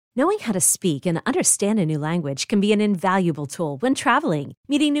Knowing how to speak and understand a new language can be an invaluable tool when traveling,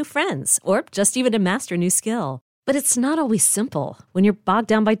 meeting new friends, or just even to master a new skill. But it's not always simple when you're bogged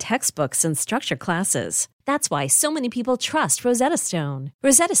down by textbooks and structured classes. That's why so many people trust Rosetta Stone.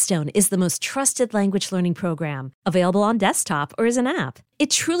 Rosetta Stone is the most trusted language learning program, available on desktop or as an app. It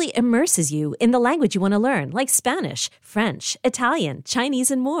truly immerses you in the language you want to learn, like Spanish, French, Italian,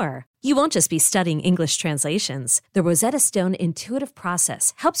 Chinese, and more. You won't just be studying English translations. The Rosetta Stone intuitive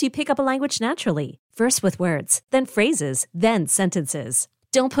process helps you pick up a language naturally, first with words, then phrases, then sentences.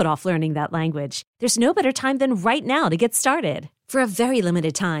 Don't put off learning that language. There's no better time than right now to get started. For a very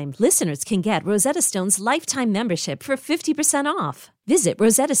limited time, listeners can get Rosetta Stone's lifetime membership for 50% off. Visit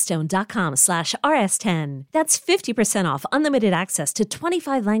rosettastone.com/rs10. That's 50% off unlimited access to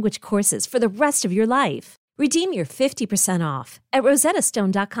 25 language courses for the rest of your life. Redeem your 50% off at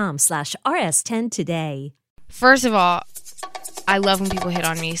rosettastone.com/rs10 today. First of all, I love when people hit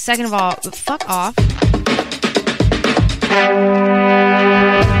on me. Second of all, fuck off.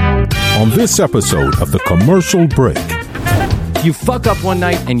 On this episode of The Commercial Break. You fuck up one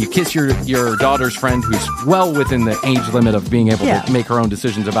night and you kiss your daughter's friend who's well within the age limit of being able to make her own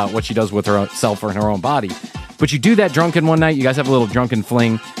decisions about what she does with herself or in her own body. But you do that drunken one night, you guys have a little drunken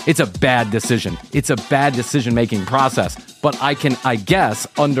fling. It's a bad decision. It's a bad decision-making process. But I can, I guess,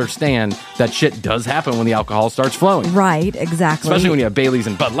 understand that shit does happen when the alcohol starts flowing. Right, exactly. Especially when you have Baileys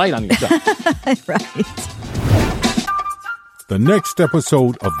and Bud Light on your stuff. Right. The next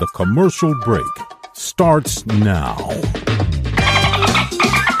episode of The Commercial Break starts now.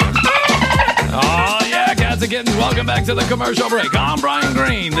 Oh, yeah, cats and kittens, welcome back to The Commercial Break. I'm Brian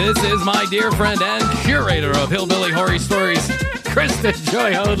Green. This is my dear friend and curator of Hillbilly Horror Stories, Kristen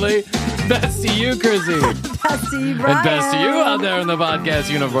Joy Hoadley. Best to you, Chrissy. Best to you, Brian. And best to you out there in the podcast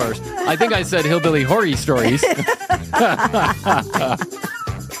universe. I think I said Hillbilly Horror Stories.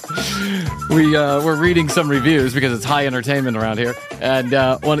 We're reading some reviews because it's high entertainment around here. And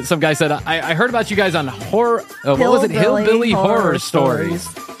some guy said, I heard about you guys on Hillbilly Horror Stories.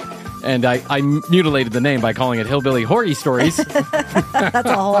 And I mutilated the name by calling it Hillbilly Horror Stories. That's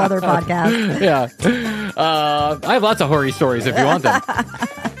a whole other podcast. Yeah. I have lots of horror stories if you want them.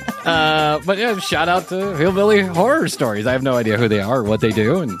 But yeah, shout out to Hillbilly Horror Stories. I have no idea who they are or what they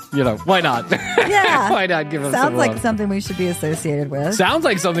do. And, why not? Yeah. Why not give them Sounds some like love? something we should be associated with. Sounds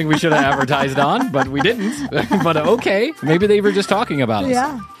like something we should have advertised on, but we didn't. But okay. Maybe they were just talking about us.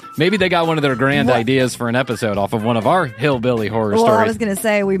 Yeah. Maybe they got one of their grand ideas for an episode off of one of our Hillbilly Horror Stories. Well, I was going to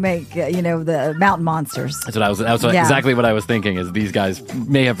say we make, the mountain monsters. That's exactly what I was thinking, is these guys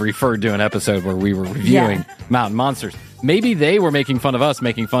may have referred to an episode where we were reviewing mountain monsters. Maybe they were making fun of us,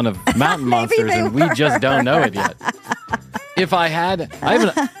 making fun of mountain monsters, and we just don't know it yet. If I have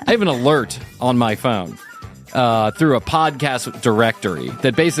an alert on my phone through a podcast directory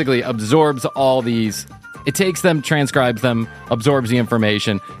that basically absorbs all these. It takes them, transcribes them, absorbs the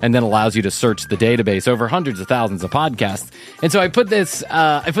information, and then allows you to search the database over hundreds of thousands of podcasts. And so I put this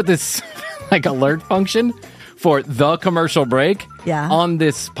like alert function for The Commercial Break on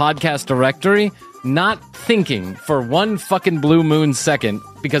this podcast directory, not thinking for one fucking blue moon second,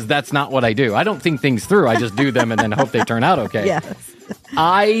 because that's not what I do. I don't think things through. I just do them and then hope they turn out okay. Yes.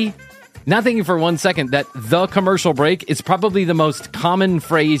 Not thinking for 1 second that The Commercial Break is probably the most common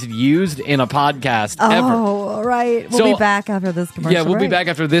phrase used in a podcast ever. Oh, right. We'll be back after this commercial break. Yeah, we'll be back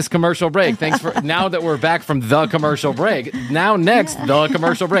after this commercial break. Thanks for now that we're back from The Commercial Break. Now next, The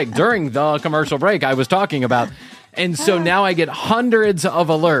Commercial Break. During The Commercial Break, I was talking about... And so now I get hundreds of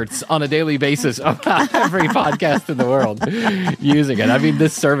alerts on a daily basis about every podcast in the world using it. I mean,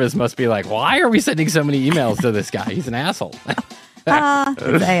 this service must be like, why are we sending so many emails to this guy? He's an asshole.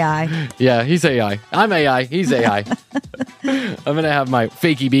 It's AI. Yeah, he's AI. I'm AI. He's AI. I'm going to have my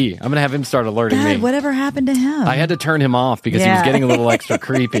fakey bee. I'm going to have him start alerting me. Whatever happened to him? I had to turn him off because he was getting a little extra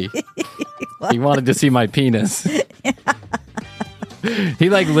creepy. He wanted to see my penis. He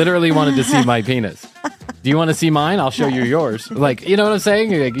literally wanted to see my penis. Do you want to see mine? I'll show you yours. You know what I'm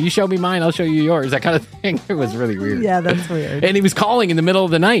saying? Like, you show me mine, I'll show you yours. That kind of thing. It was really weird. Yeah, that's weird. And he was calling in the middle of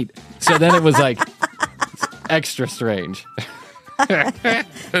the night. So then it was extra strange.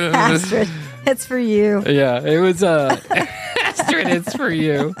 Astrid, it's for you. Yeah, it was Astrid, it's for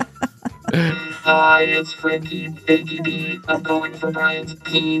you. Hi, it's Frankie, Biggie B. I'm going for Brian's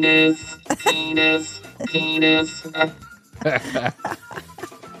penis.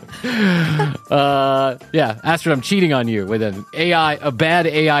 Astrid, I'm cheating on you with a bad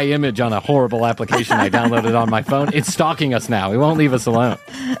AI image on a horrible application I downloaded on my phone. It's stalking us now. It won't leave us alone.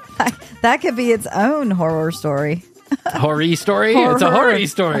 That could be its own horror story. Horror story? It's a horror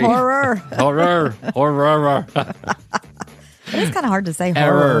story. Horror. Horror. It's kind of hard to say horror.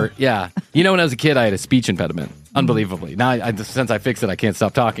 Error. Yeah. You know, when I was a kid, I had a speech impediment. Unbelievably. Now, since I fixed it, I can't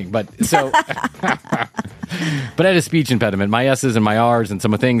stop talking. But so, but I had a speech impediment. My S's and my R's and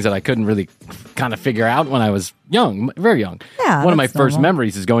some things that I couldn't really kind of figure out when I was young, very young. Yeah, one of my that's first normal.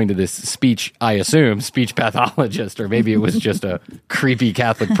 memories is going to this speech, I assume, speech pathologist, or maybe it was just a creepy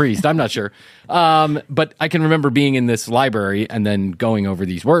Catholic priest. I'm not sure. But I can remember being in this library and then going over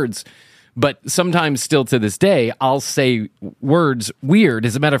these words. But sometimes still to this day, I'll say words weird.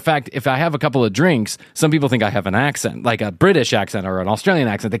 As a matter of fact, if I have a couple of drinks, some people think I have an accent, like a British accent or an Australian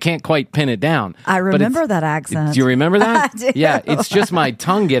accent. They can't quite pin it down. I remember that accent. Do you remember that? I do. Yeah, it's just my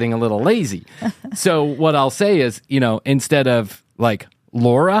tongue getting a little lazy. So what I'll say is, instead of like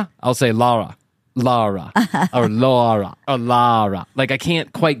Laura, I'll say Lara. Lara or Laura or Lara. Like I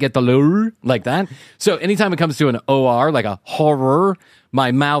can't quite get the lur like that. So anytime it comes to an OR, like a horror,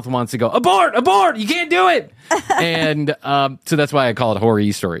 my mouth wants to go, abort, you can't do it. And so that's why I call it horror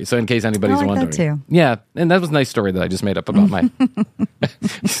story. So in case anybody's I like wondering. that too. Yeah, and that was a nice story that I just made up about my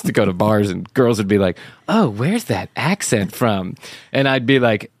used to go to bars and girls would be like, oh, where's that accent from? And I'd be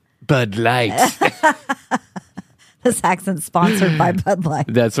like, Bud Light. This accent's sponsored by Bud Light.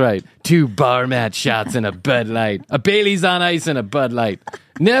 That's right. 2 bar mat shots and a Bud Light. A Bailey's on ice and a Bud Light.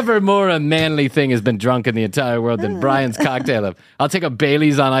 Never more a manly thing has been drunk in the entire world than Brian's cocktail of, I'll take a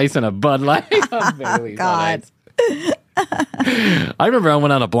Bailey's on ice and a Bud Light. Bailey's God. on ice. I remember I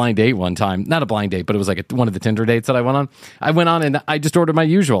went on a blind date one time. Not a blind date, but it was like one of the Tinder dates that I went on. I went on and I just ordered my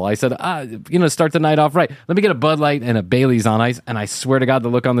usual. I said, start the night off right. Let me get a Bud Light and a Bailey's on ice. And I swear to God, the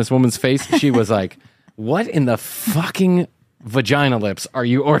look on this woman's face, she was like, what in the fucking vagina lips are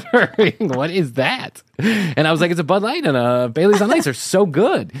you ordering? What is that? And I was like, it's a Bud Light and a Bailey's on ice. They're so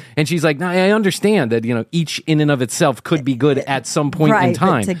good. And she's like, no, I understand that, each in and of itself could be good at some point in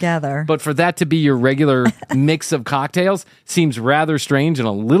time. But together. But for that to be your regular mix of cocktails seems rather strange and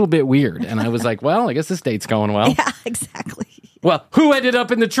a little bit weird. And I was like, well, I guess this date's going well. Yeah, exactly. Well, who ended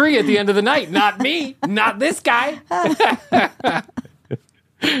up in the tree at the end of the night? Not me. Not this guy.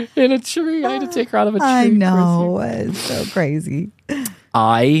 In a tree. I had to take her out of a tree. I know. It's so crazy.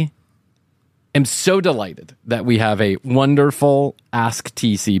 I am so delighted that we have a wonderful Ask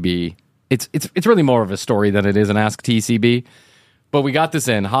TCB. It's really more of a story than it is an Ask TCB. But we got this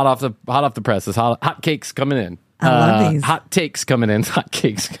in hot off the press. This hot cakes coming in. I love these. Hot takes coming in. Hot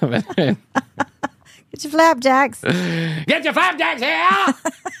cakes coming in. Get your flapjacks. Get your flapjacks here.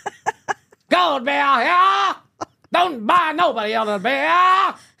 Gold bear here. Don't buy nobody on the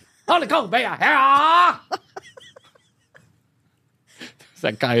beer. Only cold beer here. Is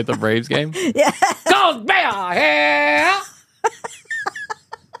that guy at the Braves game? Yeah. Gold beer here.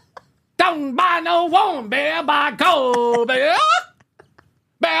 Don't buy no warm beer, buy cold beer.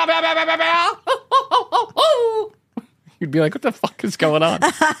 Beer, beer, beer, beer, beer, beer. You'd be like, what the fuck is going on?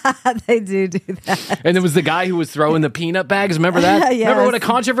 They do that. And there was the guy who was throwing the peanut bags. Remember that? Yes. Remember what a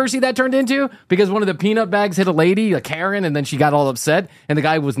controversy that turned into? Because one of the peanut bags hit a lady, a Karen, and then she got all upset, and the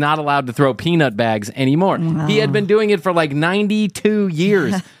guy was not allowed to throw peanut bags anymore. Wow. He had been doing it for like 92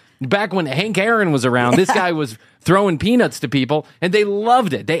 years. Back when Hank Aaron was around, this guy was throwing peanuts to people, and they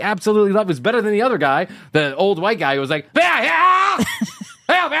loved it. They absolutely loved it. It was better than the other guy, the old white guy who was like,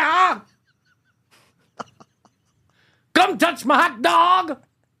 come touch my hot dog.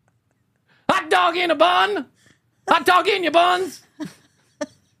 Hot dog in a bun. Hot dog in your buns.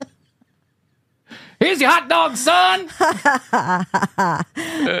 Here's your hot dog, son. I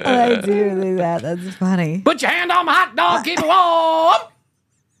do that. That's funny. Put your hand on my hot dog. Keep it warm.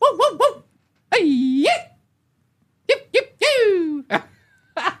 Woo, woo, woo. Hey, yeah. Yip, yip, you.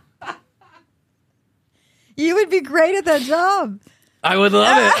 You would be great at that job. I would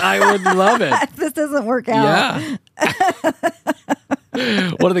love it. I would love it. If this doesn't work out. Yeah.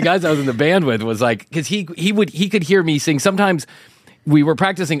 One of the guys I was in the band with was like, because he could hear me sing. Sometimes we were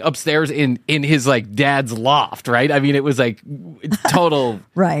practicing upstairs in his like dad's loft, right? I mean, it was like total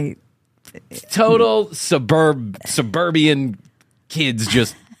Right. total suburban kids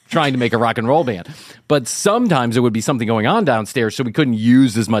just trying to make a rock and roll band. But sometimes there would be something going on downstairs, so we couldn't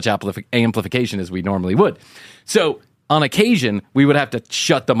use as much amplification as we normally would. So on occasion, we would have to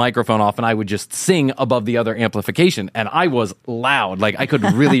shut the microphone off and I would just sing above the other amplification. And I was loud. Like, I could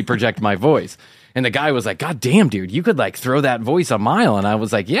really project my voice. And the guy was like, God damn, dude, you could like throw that voice a mile. And I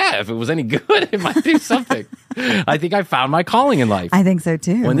was like, yeah, if it was any good, it might do something. I think I found my calling in life. I think so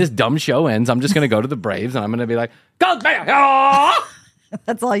too. When this dumb show ends, I'm just going to go to the Braves and I'm going to be like, go Bears! Ah!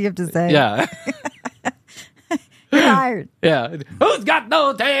 That's all you have to say. Yeah. You're hired. Yeah. Who's got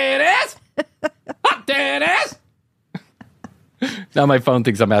no titties? Hot titties! Now my phone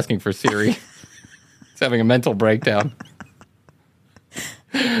thinks I'm asking for Siri. It's having a mental breakdown.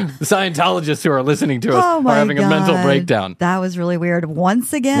 The Scientologists who are listening to us Oh are my having a mental God. breakdown. That was really weird.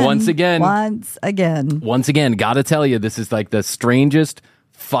 Once again. Once again, gotta tell you, this is like the strangest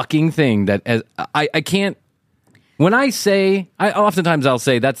fucking thing that I can't. When I say, oftentimes I'll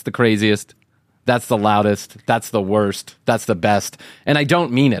say that's the craziest, that's the loudest, that's the worst, that's the best, and I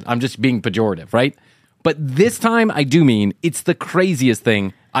don't mean it. I'm just being pejorative, right? But this time I do mean it's the craziest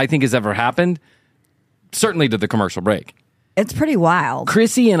thing I think has ever happened, certainly to the commercial break. It's pretty wild.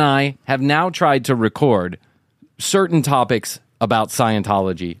 Chrissy and I have now tried to record certain topics about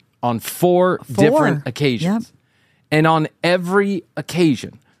Scientology on four different occasions. Yep. And on every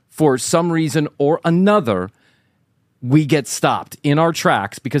occasion, for some reason or another, we get stopped in our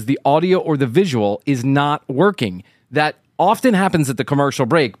tracks because the audio or the visual is not working. That often happens at the commercial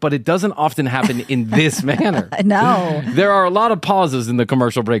break, but it doesn't often happen in this manner. No. There are a lot of pauses in the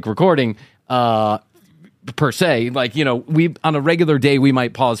commercial break recording, per se. Like, we on a regular day, we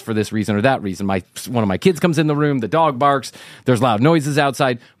might pause for this reason or that reason. One of my kids comes in the room, the dog barks, there's loud noises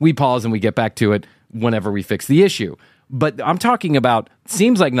outside. We pause and we get back to it whenever we fix the issue. But I'm talking about,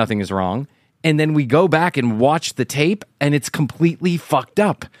 seems like nothing is wrong, and then we go back and watch the tape, and it's completely fucked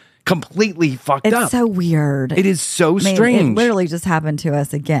up. It's so weird. It is so strange. It literally just happened to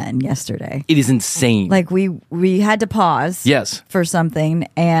us again yesterday. It is insane. Like we had to pause for something,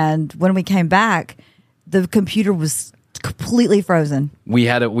 and when we came back, the computer was completely frozen.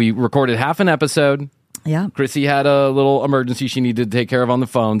 We recorded half an episode. Yeah. Chrissy had a little emergency she needed to take care of on the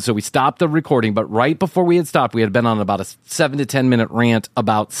phone, so we stopped the recording. But right before we had stopped, we had been on about a 7 to 10 minute rant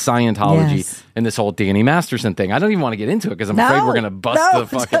about Scientology and this whole Danny Masterson thing. I don't even want to get into it because I'm afraid we're going to bust the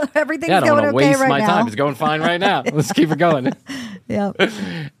fucking... Everything's I don't going want to okay waste right my now. time. It's going fine right now. Let's keep it going. Yeah.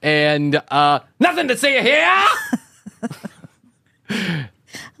 And nothing to see here. I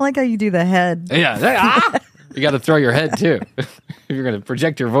like how you do the head. Yeah. You got to throw your head too. If you're going to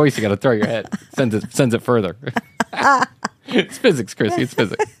project your voice, you got to throw your head. Sends it further. It's physics, Chrissy. It's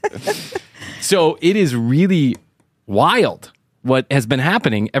physics. So it is really wild what has been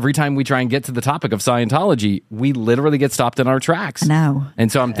happening every time we try and get to the topic of Scientology. We literally get stopped in our tracks. No. And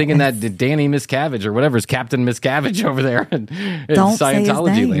so I'm thinking that Danny Miscavige or whatever is Captain Miscavige over there in Don't say his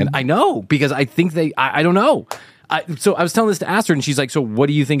Scientology name. land. I know, because I think I don't know. So I was telling this to Astrid, and she's like, so what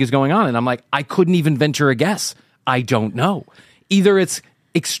do you think is going on? And I'm like, I couldn't even venture a guess. I don't know. Either it's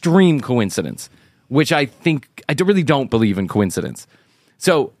extreme coincidence, which I really don't believe in coincidence.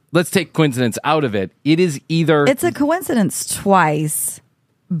 So let's take coincidence out of it. It is either... It's a coincidence twice,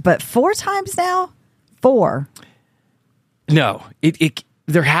 but 4 times now? 4. No.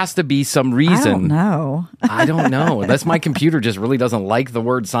 There has to be some reason. I don't know. I don't know. Unless my computer just really doesn't like the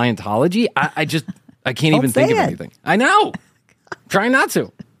word Scientology. I can't even think of anything. I know. Try not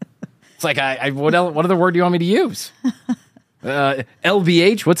to. It's like, what other word do you want me to use?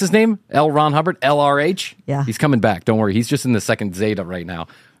 LBH, what's his name? L. Ron Hubbard, LRH? Yeah. He's coming back. Don't worry. He's just in the second Zeta right now,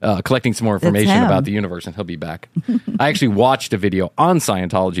 collecting some more information about the universe, and he'll be back. I actually watched a video on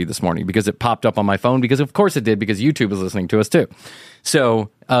Scientology this morning because it popped up on my phone, because of course it did, because YouTube is listening to us too. So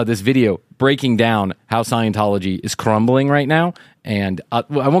this video breaking down how Scientology is crumbling right now, and I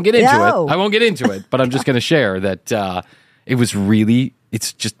won't get into it. I won't get into it, but I'm just going to share that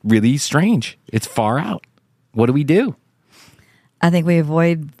it's just really strange. It's far out. What do we do? I think we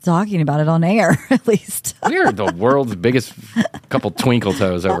avoid talking about it on air, at least. We're the world's biggest couple twinkle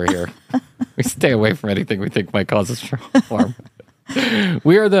toes over here. We stay away from anything we think might cause us harm.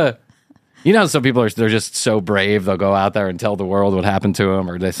 We are some people they're just so brave, they'll go out there and tell the world what happened to them,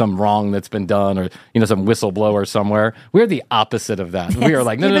 or there's some wrong that's been done, or some whistleblower somewhere. We're the opposite of that. We are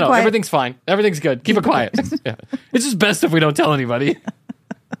like, no, everything's fine. Everything's good. Keep it quiet. Yeah. It's just best if we don't tell anybody.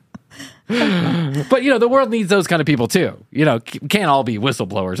 But, the world needs those kind of people, too. Can't all be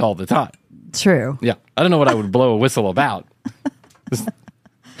whistleblowers all the time. True. Yeah. I don't know what I would blow a whistle about. This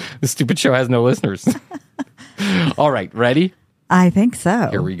stupid show has no listeners. All right. Ready? I think so.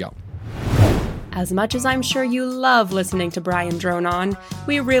 Here we go. As much as I'm sure you love listening to Brian drone on,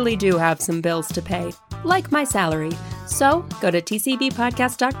 we really do have some bills to pay, like my salary. So go to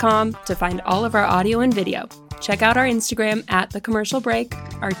tcbpodcast.com to find all of our audio and video. Check out our Instagram @The Commercial Break,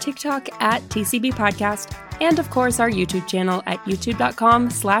 our TikTok @TCB Podcast, and of course our YouTube channel at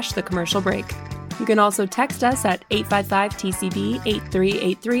youtube.com/The Commercial Break. You can also text us at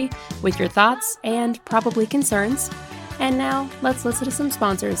 855-TCB-8383 with your thoughts and probably concerns. And now, let's listen to some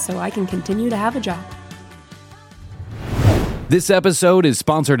sponsors so I can continue to have a job. This episode is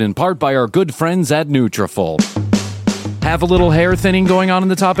sponsored in part by our good friends at Nutrafol. Have a little hair thinning going on in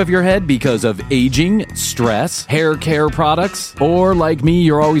the top of your head because of aging, stress, hair care products? Or like me,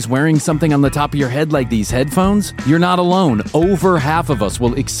 you're always wearing something on the top of your head like these headphones? You're not alone. Over half of us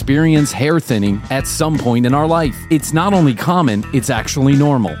will experience hair thinning at some point in our life. It's not only common, it's actually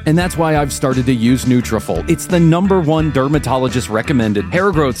normal. And that's why I've started to use Nutrafol. It's the #1 dermatologist recommended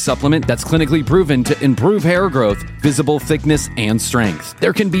hair growth supplement that's clinically proven to improve hair growth, visible thickness, and strength.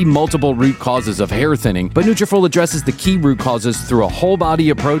 There can be multiple root causes of hair thinning, but Nutrafol addresses the key root causes through a whole body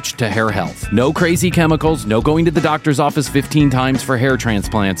approach to hair health. No crazy chemicals, no going to the doctor's office 15 times for hair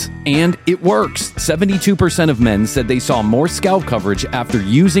transplants. And it works. 72% of men said they saw more scalp coverage after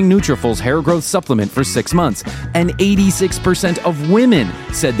using Nutrafol's hair growth supplement for 6 months. And 86% of women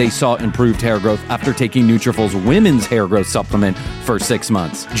said they saw improved hair growth after taking Nutrafol's women's hair growth supplement for 6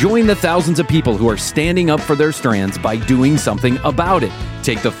 months. Join the thousands of people who are standing up for their strands by doing something about it.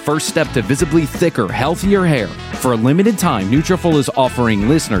 Take the first step to visibly thicker, healthier hair. For a limited time, Nutrafol is offering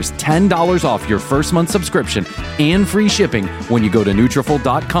listeners $10 off your first month subscription and free shipping when you go to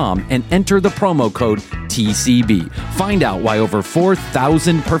Nutrafol.com and enter the promo code TCB. Find out why over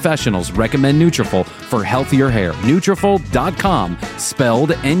 4,000 professionals recommend Nutrafol for healthier hair. Nutrafol.com, spelled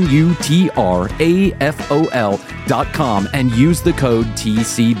Nutrafol.com, and use the code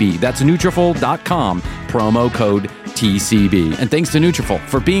TCB. That's Nutrafol.com, promo code TCB. And thanks to Nutrafol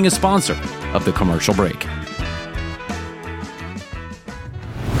for being a sponsor of The Commercial Break.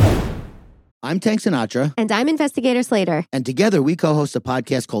 I'm Tank Sinatra. And I'm Investigator Slater. And together we co-host a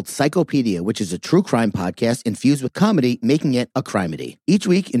podcast called Psychopedia, which is a true crime podcast infused with comedy, making it a crimedy. Each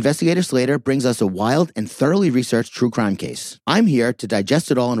week, Investigator Slater brings us a wild and thoroughly researched true crime case. I'm here to digest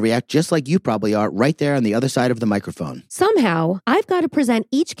it all and react just like you probably are right there on the other side of the microphone. Somehow, I've got to present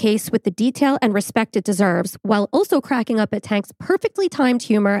each case with the detail and respect it deserves, while also cracking up at Tank's perfectly timed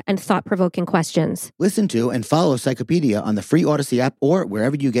humor and thought-provoking questions. Listen to and follow Psychopedia on the free Odyssey app or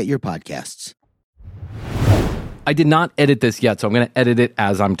wherever you get your podcasts. I did not edit this yet, so I'm going to edit it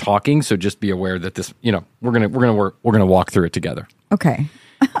as I'm talking. So just be aware that this, we're going to walk through it together. Okay.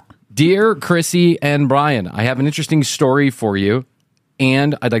 Dear Chrissy and Brian, I have an interesting story for you,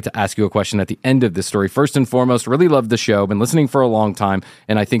 and I'd like to ask you a question at the end of this story. First and foremost, really love the show. Been listening for a long time,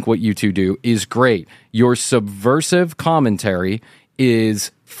 and I think what you two do is great. Your subversive commentary is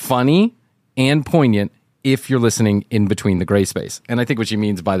funny and poignant if you're listening in between the gray space. And I think what she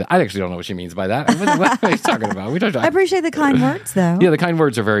means by that, I actually don't know what she means by that. What are you talking about? I appreciate the kind words, though. Yeah, the kind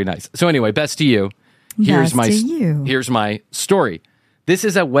words are very nice. So anyway, best to you. Here's my story. This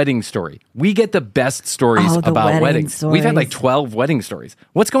is a wedding story. We get the best stories about weddings. Stories. We've had like 12 wedding stories.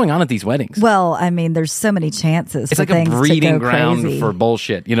 What's going on at these weddings? Well, I mean, there's so many chances. It's for like a breeding ground crazy. for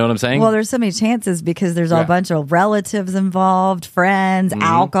bullshit. You know what I'm saying? Well, there's so many chances because there's a bunch of relatives involved, friends,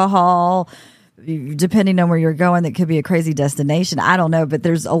 alcohol. Depending on where you're going, that could be a crazy destination. I don't know, but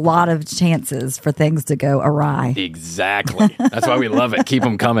there's a lot of chances for things to go awry. Exactly. That's why we love it. Keep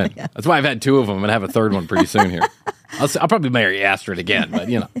them coming. Yeah. That's why I've had 2 of them. I'm going to have a 3rd one pretty soon here. I'll probably marry Astrid again, but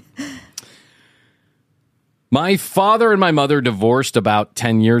My father and my mother divorced about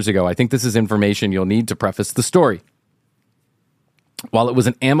 10 years ago. I think this is information you'll need to preface the story. While it was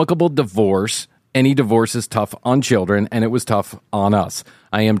an amicable divorce, any divorce is tough on children, and it was tough on us.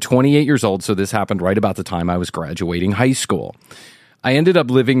 I am 28 years old, so this happened right about the time I was graduating high school. I ended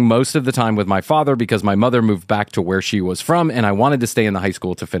up living most of the time with my father because my mother moved back to where she was from, and I wanted to stay in the high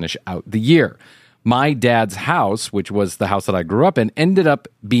school to finish out the year. My dad's house, which was the house that I grew up in, ended up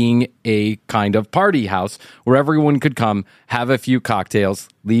being a kind of party house where everyone could come, have a few cocktails,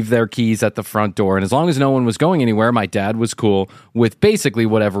 leave their keys at the front door. And as long as no one was going anywhere, my dad was cool with basically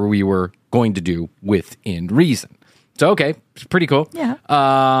whatever we were going to do within reason. So, okay, it's pretty cool. Yeah.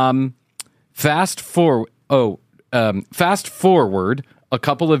 Fast forward a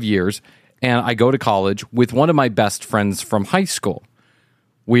couple of years, and I go to college with one of my best friends from high school.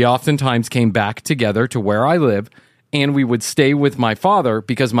 We oftentimes came back together to where I live, and we would stay with my father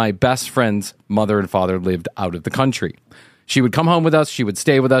because my best friend's mother and father lived out of the country. She would come home with us. She would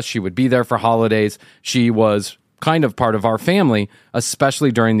stay with us. She would be there for holidays. She was kind of part of our family,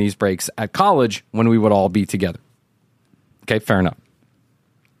 especially during these breaks at college when we would all be together. Okay, fair enough.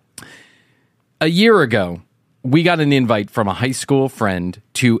 A year ago, we got an invite from a high school friend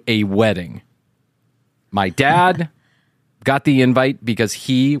to a wedding. My dad got the invite because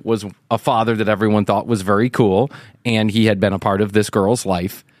he was a father that everyone thought was very cool, and he had been a part of this girl's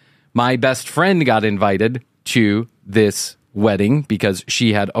life. My best friend got invited to this wedding because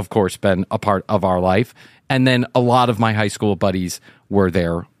she had, of course, been a part of our life. And then a lot of my high school buddies were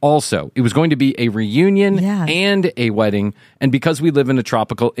there also. It was going to be a reunion and a wedding. And because we live in a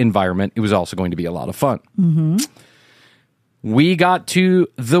tropical environment, it was also going to be a lot of fun. Mm-hmm. We got to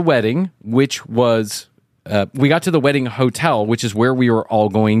the wedding, which was, we got to the wedding hotel, which is where we were all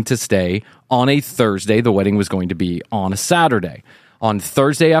going to stay on a Thursday. The wedding was going to be on a Saturday. On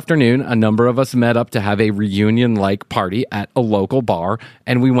Thursday afternoon, a number of us met up to have a reunion-like party at a local bar,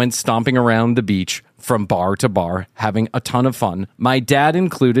 and we went stomping around the beach from bar to bar, having a ton of fun. My dad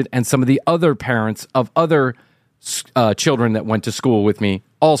included, and some of the other parents of other children that went to school with me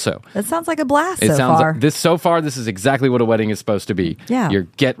also. That sounds like a blast so far. This is exactly what a wedding is supposed to be. Yeah. You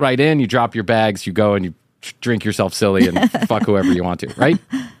get right in, you drop your bags, you go and you drink yourself silly and fuck whoever you want to, right?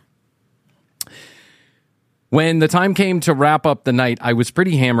 When the time came to wrap up the night, I was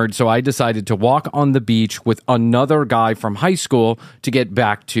pretty hammered, so I decided to walk on the beach with another guy from high school to get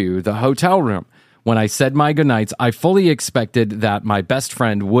back to the hotel room. When I said my goodnights, I fully expected that my best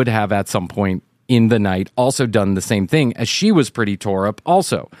friend would have at some point in the night also done the same thing, as she was pretty tore up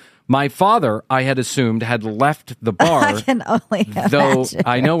also. My father, I had assumed, had left the bar. I can only though imagine.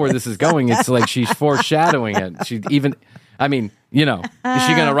 I know where this is going. It's like she's foreshadowing it. She even... I mean, you know, is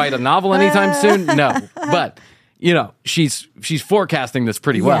she going to write a novel anytime soon? No. But, you know, she's forecasting this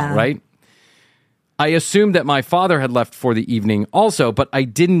pretty well, right? I assumed that my father had left for the evening also, but I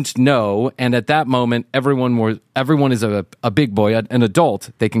didn't know. And at that moment, everyone is a big boy, an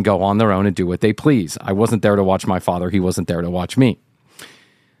adult. They can go on their own and do what they please. I wasn't there to watch my father. He wasn't there to watch me.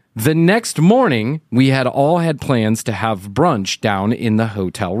 The next morning, we had all had plans to have brunch down in the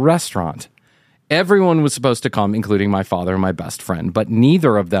hotel restaurant. Everyone was supposed to come, including my father and my best friend, but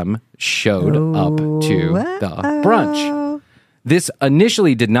neither of them showed up to the brunch. This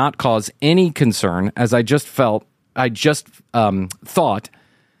initially did not cause any concern, as I just thought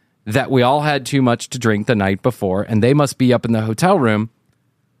that we all had too much to drink the night before, and they must be up in the hotel room,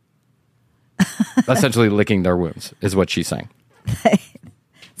 essentially licking their wounds, is what she's saying.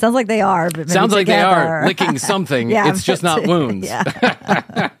 Sounds like they are, but maybe sounds like together. they are licking something. It's just not wounds.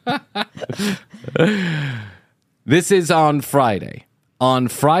 This is on Friday. On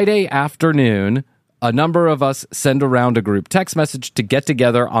Friday afternoon, a number of us send around a group text message to get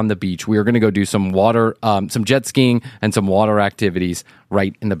together on the beach. We are going to go do some water, some jet skiing and some water activities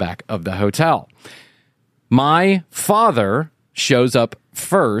right in the back of the hotel. My father shows up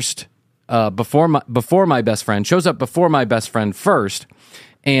first, before my best friend, shows up before my best friend first,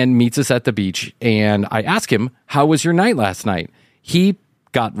 and meets us at the beach. And I ask him, how was your night last night? He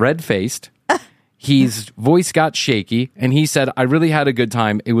got red-faced. His voice got shaky. And he said, I really had a good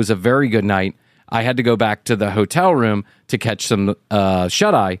time. It was a very good night. I had to go back to the hotel room to catch some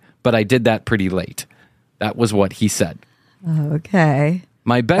shut-eye, but I did that pretty late. That was what he said. Okay.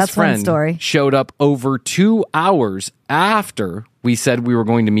 My best friend showed up over 2 hours after we said we were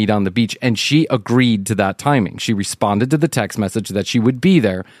going to meet on the beach, and she agreed to that timing. She responded to the text message that she would be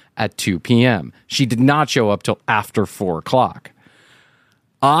there at 2 p.m. She did not show up till after 4 o'clock.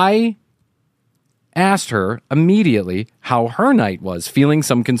 I asked her immediately how her night was, feeling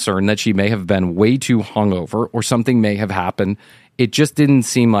some concern that she may have been way too hungover or something may have happened. It just didn't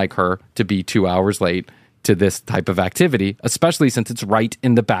seem like her to be 2 hours late to this type of activity, especially since it's right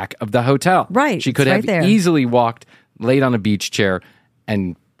in the back of the hotel. Right. She could have easily walked, laid on a beach chair,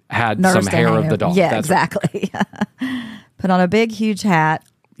 and had Nursed some hair of the dog. Yeah, That's exactly. Put on a big, huge hat.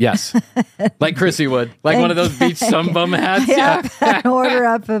 Yes. Like Chrissy would. Like one of those beach sunbum hats. Yeah. And order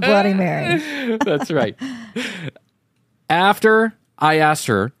up a Bloody Mary. That's right. After I asked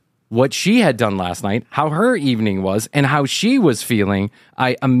her what she had done last night, how her evening was, and how she was feeling,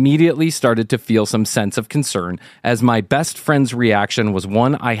 I immediately started to feel some sense of concern, as my best friend's reaction was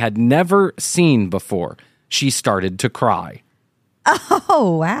one I had never seen before. She started to cry.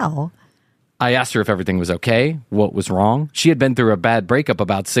 Oh, wow. I asked her if everything was okay, what was wrong. She had been through a bad breakup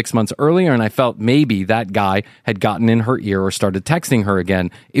about 6 months earlier, and I felt maybe that guy had gotten in her ear or started texting her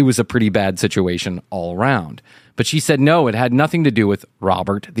again. It was a pretty bad situation all around. But she said no, it had nothing to do with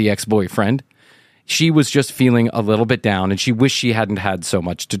Robert, the ex-boyfriend. She was just feeling a little bit down, and she wished she hadn't had so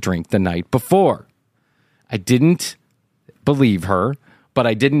much to drink the night before. I didn't believe her, but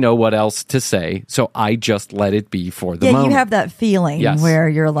I didn't know what else to say, so I just let it be for the moment. Yeah, you have that feeling where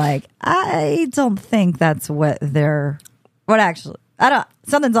you're like, I don't think that's what they're... What actually... I don't...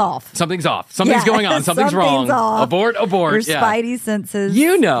 Something's off. Something's off. Something's going on. Something's wrong. Off. Abort. Your spidey senses.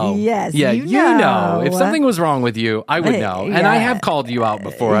 You know. Yes. Yeah, you know. If something was wrong with you, I would know. And I have called you out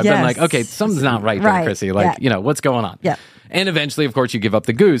before. I've been like, okay, something's not right there, Chrissy. Like, what's going on? Yeah. And eventually, of course, you give up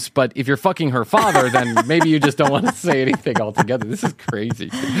the goose. But if you're fucking her father, then maybe you just don't want to say anything altogether. This is crazy.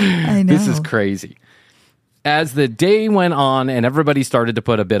 I know. This is crazy. As the day went on and everybody started to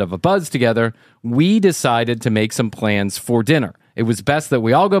put a bit of a buzz together, we decided to make some plans for dinner. It was best that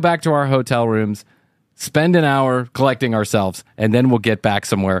we all go back to our hotel rooms, spend an hour collecting ourselves, and then we'll get back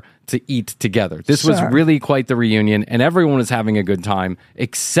somewhere to eat together. This was really quite the reunion, and everyone was having a good time,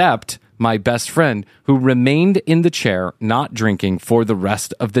 except my best friend, who remained in the chair, not drinking for the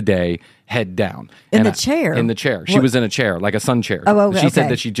rest of the day, head down. In the chair? In the chair. She was in a chair, like a sun chair. Oh, okay. She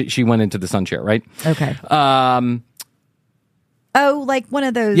said that she went into the sun chair, right? Okay. Like one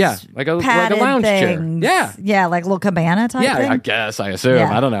of those like a lounge things. chair. Yeah, like a little cabana type thing? I guess, I assume.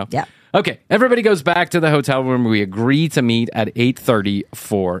 Yeah. I don't know. Yeah. Okay, everybody goes back to the hotel room. We agree to meet at 8:30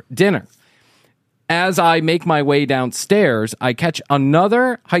 for dinner. As I make my way downstairs, I catch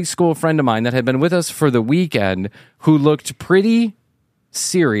another high school friend of mine that had been with us for the weekend who looked pretty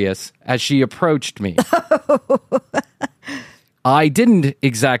serious as she approached me. I didn't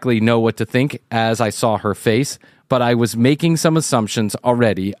exactly know what to think as I saw her face, but I was making some assumptions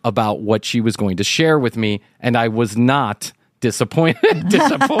already about what she was going to share with me, and I was not disappointed.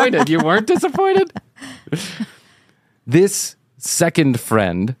 Disappointed? You weren't disappointed? This second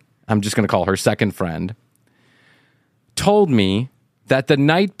friend, I'm just going to call her second friend, told me that the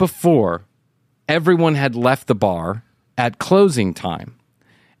night before, everyone had left the bar at closing time,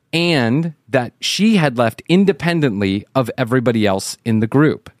 and that she had left independently of everybody else in the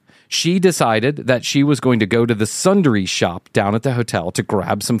group. She decided that she was going to go to the sundry shop down at the hotel to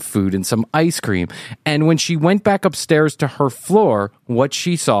grab some food and some ice cream. And when she went back upstairs to her floor, what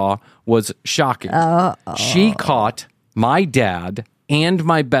she saw was shocking. She caught my dad and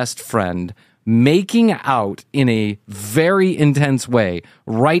my best friend making out in a very intense way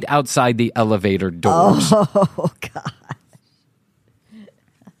right outside the elevator doors. Oh, God.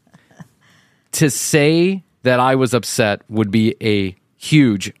 To say that I was upset would be a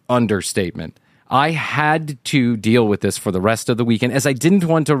huge understatement. I had to deal with this for the rest of the weekend, as I didn't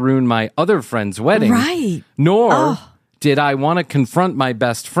want to ruin my other friend's wedding. Right. Nor did I want to confront my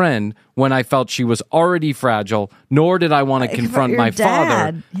best friend when I felt she was already fragile, nor did I want to confront my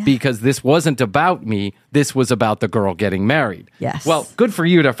father because this wasn't about me. This was about the girl getting married. Yes. Well, good for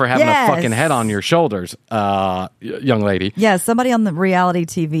you for having a fucking head on your shoulders, young lady. Yeah, somebody on the reality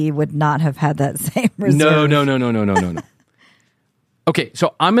TV would not have had that same reserve. No. Okay,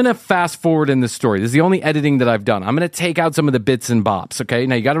 so I'm going to fast forward in this story. This is the only editing that I've done. I'm going to take out some of the bits and bops, okay?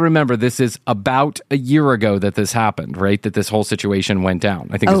 Now, you got to remember, this is about a year ago that this happened, right? That this whole situation went down.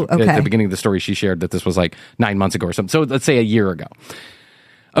 I think at the beginning of the story, she shared that this was like 9 months ago or something. So let's say a year ago.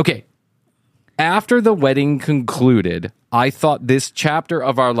 Okay, after the wedding concluded, I thought this chapter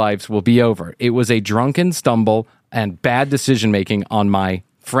of our lives will be over. It was a drunken stumble and bad decision-making on my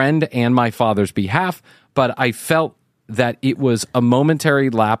friend and my father's behalf, but I felt that it was a momentary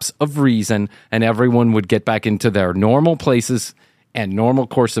lapse of reason and everyone would get back into their normal places and normal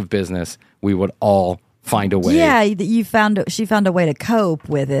course of business. We would all find a way. Yeah, she found a way to cope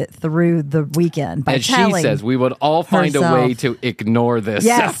with it through the weekend by and telling she says we would all find herself. a way to ignore this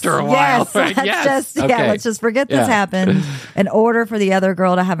after a while. Right? Let's just forget this happened in order for the other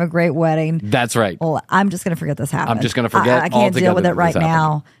girl to have a great wedding. That's right. Well, I'm just going to forget this happened. I'm just going to forget. I can't deal with it right happened.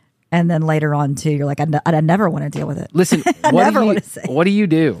 now. And then later on, too, you're like, I never want to deal with it. Listen, what do you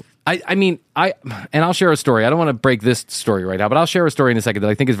do? I mean, and I'll share a story. I don't want to break this story right now, but I'll share a story in a second that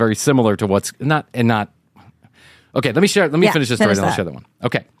I think is very similar to what's not. Okay, let me finish this story, then I'll share that one.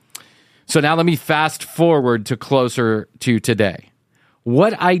 Okay. So now let me fast forward to closer to today.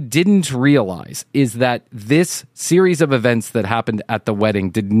 What I didn't realize is that this series of events that happened at the wedding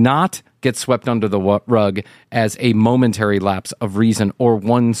did not get swept under the rug as a momentary lapse of reason or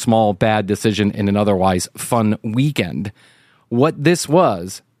one small bad decision in an otherwise fun weekend. What this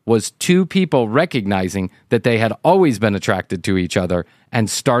was two people recognizing that they had always been attracted to each other and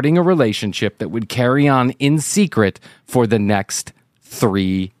starting a relationship that would carry on in secret for the next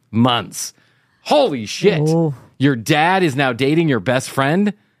 3 months. Holy shit. Ooh. Your dad is now dating your best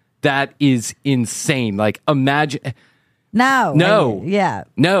friend? That is insane. Like, imagine. No.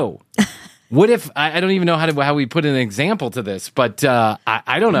 What if, I don't even know how we put an example to this, but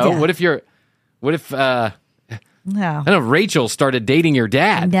I don't know. Yeah. What if I don't know, Rachel started dating your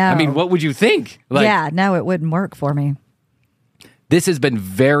dad? No. I mean, what would you think? It wouldn't work for me. This has been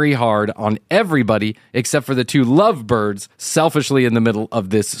very hard on everybody except for the two lovebirds selfishly in the middle of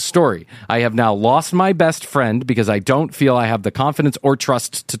this story. I have now lost my best friend because I don't feel I have the confidence or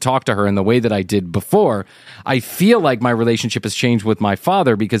trust to talk to her in the way that I did before. I feel like my relationship has changed with my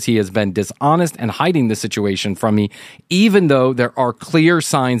father because he has been dishonest and hiding the situation from me, even though there are clear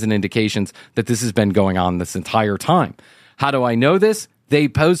signs and indications that this has been going on this entire time. How do I know this? They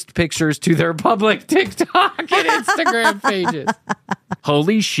post pictures to their public TikTok and Instagram pages.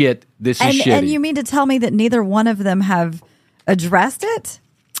 Holy shit, this is shitty. And you mean to tell me that neither one of them have addressed it?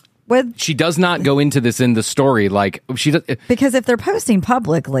 She does not go into this in the story like she does. Because if they're posting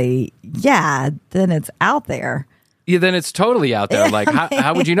publicly, then it's out there. Yeah, then it's totally out there. Like,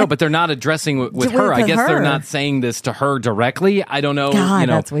 how would you know? But they're not addressing with her. I guess they're not saying this to her directly. I don't know. God,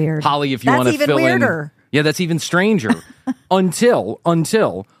 that's weird. Holly, if you want to fill weirder. in. Yeah, that's even stranger. until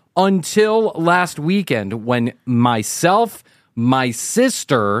last weekend when myself, my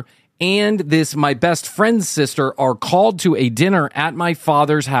sister, and my best friend's sister are called to a dinner at my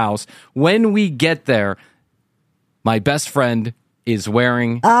father's house. When we get there, my best friend is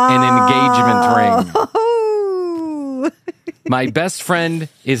wearing an engagement ring. My best friend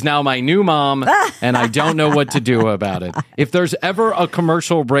is now my new mom, and I don't know what to do about it. If there's ever a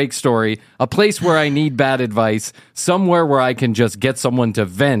commercial break story, a place where I need bad advice, somewhere where I can just get someone to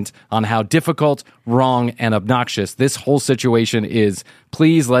vent on how difficult, wrong, and obnoxious this whole situation is,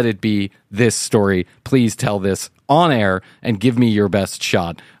 please let it be this story. Please tell this on air and give me your best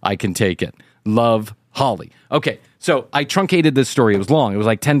shot. I can take it. Love, Holly. Okay. So I truncated this story. It was long. It was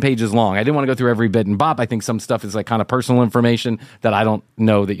like 10 pages long. I didn't want to go through every bit and bop. I think some stuff is like kind of personal information that I don't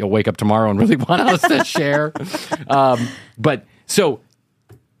know that you'll wake up tomorrow and really want us to share. But so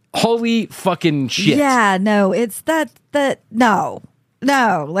holy fucking shit. Yeah, no, it's no,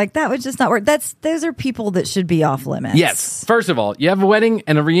 like that would just not work. Those are people that should be off limits. Yes. First of all, you have a wedding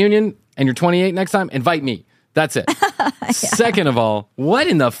and a reunion and you're 28 next time, invite me. That's it. Yeah. Second of all, what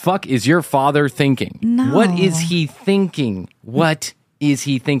in the fuck is your father thinking? No. What is he thinking? What is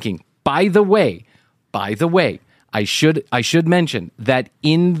he thinking? By the way, I should mention that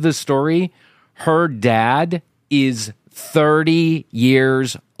in the story, her dad is 30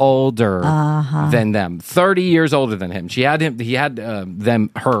 years older than them. 30 years older than him. He had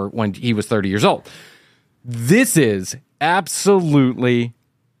her when he was 30 years old. This is absolutely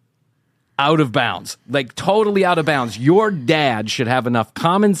out of bounds, like totally out of bounds. Your dad should have enough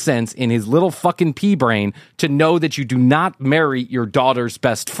common sense in his little fucking pea brain to know that you do not marry your daughter's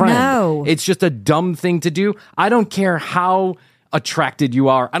best friend. No. It's just a dumb thing to do. I don't care how attracted you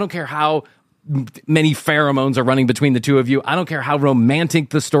are. I don't care how many pheromones are running between the two of you. I don't care how romantic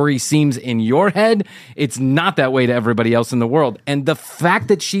the story seems in your head. It's not that way to everybody else in the world. And the fact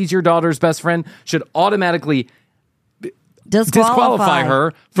that she's your daughter's best friend should automatically disqualify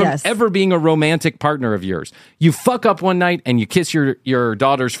her from ever being a romantic partner of yours. You fuck up one night and you kiss your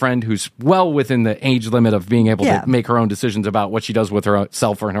daughter's friend who's well within the age limit of being able to make her own decisions about what she does with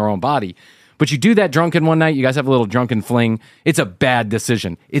herself or in her own body. But you do that drunken one night, you guys have a little drunken fling. It's a bad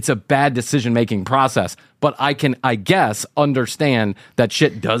decision. It's a bad decision-making process. But I can, I guess, understand that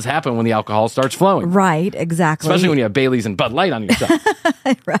shit does happen when the alcohol starts flowing. Right, exactly. Especially when you have Baileys and Bud Light on your side.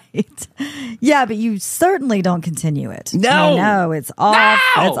 Right. Yeah, but you certainly don't continue it. No, it's off.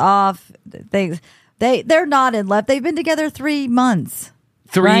 No! It's off. They're not in love. They've been together 3 months.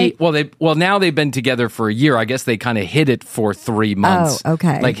 Right? Well, now they've been together for a year. I guess they kind of hid it for 3 months. Oh,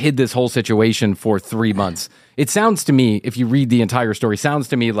 okay. Like hid this whole situation for 3 months. It sounds to me, if you read the entire story, sounds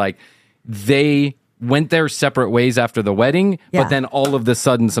to me like they went their separate ways after the wedding, but then all of a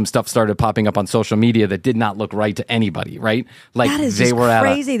sudden some stuff started popping up on social media that did not look right to anybody, right? Like that is they were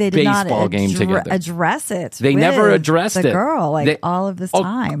crazy. at a baseball game together. Address it. They never addressed the girl all of this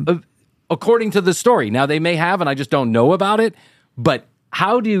time. According to the story. Now they may have, and I just don't know about it, but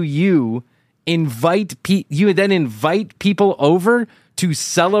how do you invite people over to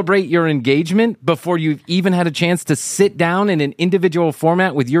celebrate your engagement before you've even had a chance to sit down in an individual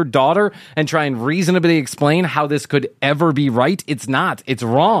format with your daughter and try and reasonably explain how this could ever be right? It's not. It's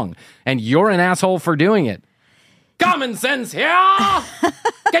wrong. And you're an asshole for doing it. Common sense here!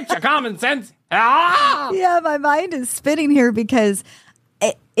 Get your common sense here! Yeah, my mind is spinning here because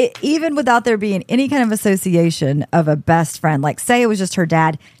even without there being any kind of association of a best friend, like say it was just her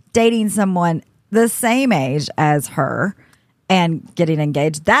dad dating someone the same age as her and getting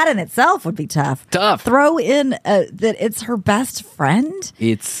engaged, that in itself would be tough. Throw in that it's her best friend.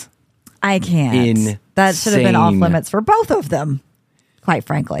 I can't. That should have been off limits for both of them, quite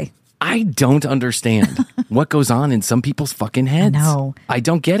frankly. I don't understand what goes on in some people's fucking heads. No, I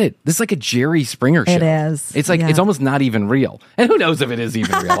don't get it. This is like a Jerry Springer show. It is. It's like, it's almost not even real. And who knows if it is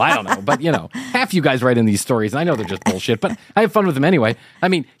even real? I don't know. But, half you guys write in these stories, and I know they're just bullshit, but I have fun with them anyway. I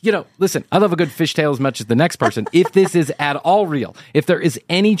mean, listen, I love a good fishtail as much as the next person. If this is at all real, if there is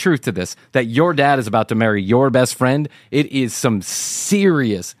any truth to this, that your dad is about to marry your best friend, it is some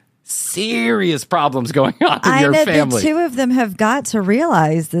serious problems going on in your family. The two of them have got to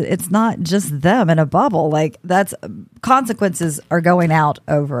realize that it's not just them in a bubble. Like consequences are going out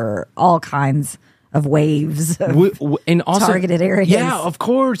over all kinds of waves of and also, targeted areas. Yeah, of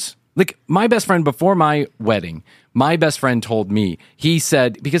course. Like, my best friend before my wedding, my best friend told me, he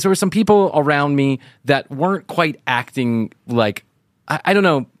said, because there were some people around me that weren't quite acting like, I don't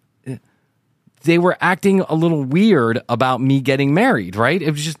know, they were acting a little weird about me getting married, right?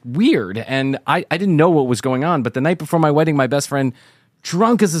 It was just weird. And I didn't know what was going on. But the night before my wedding, my best friend,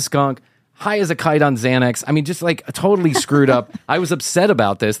 drunk as a skunk, high as a kite on Xanax. I mean, just like totally screwed up. I was upset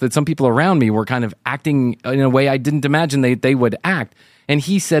about this, that some people around me were kind of acting in a way I didn't imagine they would act. And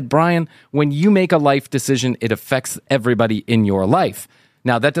he said, Brian, when you make a life decision, it affects everybody in your life.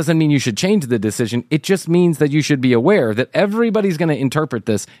 Now, that doesn't mean you should change the decision. It just means that you should be aware that everybody's going to interpret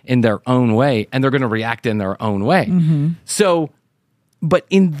this in their own way, and they're going to react in their own way. Mm-hmm. So, but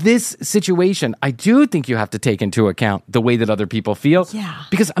in this situation, I do think you have to take into account the way that other people feel. Yeah.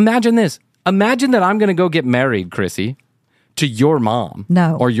 Because imagine this. Imagine that I'm going to go get married, Chrissy, to your mom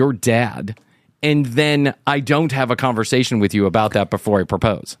or your dad, and then I don't have a conversation with you about that before I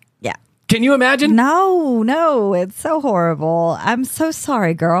propose. Yeah. Can you imagine? No, it's so horrible. I'm so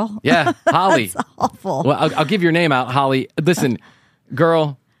sorry, girl. Yeah, Holly. That's awful. Well, I'll give your name out, Holly. Listen,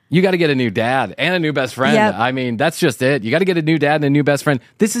 girl, you got to get a new dad and a new best friend. Yep. I mean, that's just it. You got to get a new dad and a new best friend.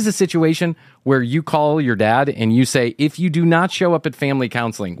 This is a situation where you call your dad and you say, if you do not show up at family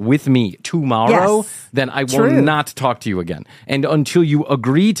counseling with me tomorrow, then I will not talk to you again. And until you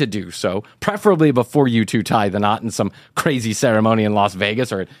agree to do so, preferably before you two tie the knot in some crazy ceremony in Las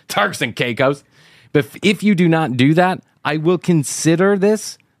Vegas or at Turks and Caicos. But if you do not do that, I will consider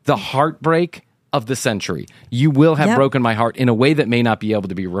this the heartbreak of the century. You will have broken my heart in a way that may not be able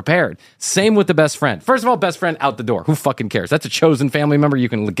to be repaired. Same with the best friend. First of all, best friend out the door. Who fucking cares? That's a chosen family member. You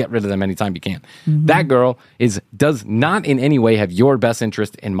can get rid of them anytime you can. Mm-hmm. That girl does not in any way have your best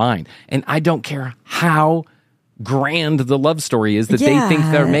interest in mind. And I don't care how grand the love story is that they think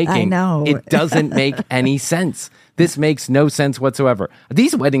they're making. I know. It doesn't make any sense. This makes no sense whatsoever.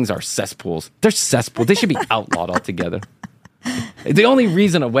 These weddings are cesspools. They're cesspools. They should be outlawed altogether. The only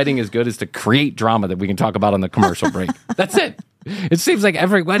reason a wedding is good is to create drama that we can talk about on the commercial break. That's it. It seems like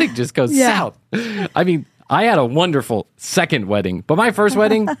every wedding just goes south. I mean, I had a wonderful second wedding, but my first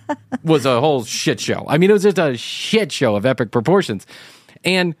wedding was a whole shit show. I mean, it was just a shit show of epic proportions.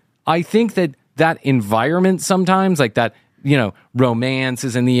 And I think that environment sometimes, like that, you know, romance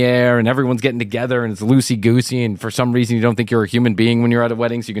is in the air and everyone's getting together and it's loosey-goosey, and for some reason you don't think you're a human being when you're at a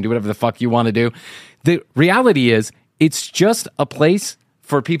wedding, so you can do whatever the fuck you want to do. The reality is, it's just a place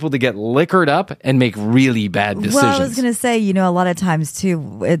for people to get liquored up and make really bad decisions. Well, I was going to say, you know, a lot of times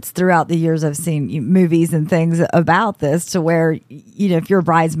too, it's throughout the years I've seen movies and things about this to where, you know, if you're a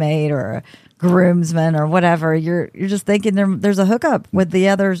bridesmaid or a groomsman or whatever, you're just thinking there's a hookup with the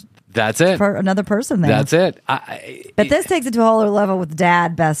others. That's it. For another person there. That's it. But this takes it to a whole other level with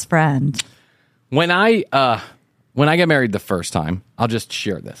dad, best friend. When I got married the first time, I'll just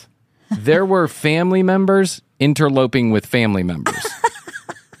share this. There were family members interloping with family members.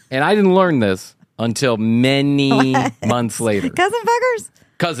 And I didn't learn this until many months later.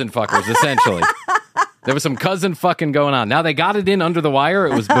 Cousin fuckers, essentially. There was some cousin fucking going on. Now, they got it in under the wire.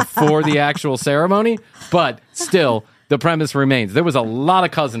 It was before the actual ceremony. But still, the premise remains. There was a lot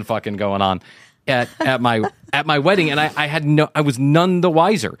of cousin fucking going on at my wedding. And I was none the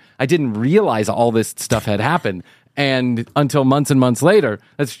wiser. I didn't realize all this stuff had happened. And until months and months later,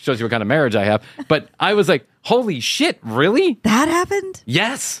 that shows you what kind of marriage I have. But I was like, holy shit, really? That happened?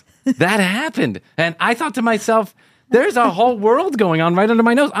 Yes, that happened. And I thought to myself, there's a whole world going on right under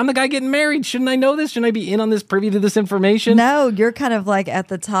my nose. I'm the guy getting married. Shouldn't I know this? Shouldn't I be in on this, privy to this information? No, you're kind of like at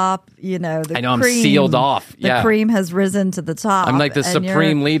the top, you know. I know, I'm sealed off. The cream has risen to the top. I'm like the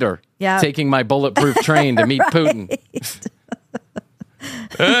supreme leader, taking my bulletproof train to meet Putin.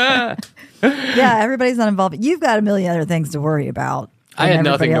 Yeah, everybody's not involved. You've got a million other things to worry about. I had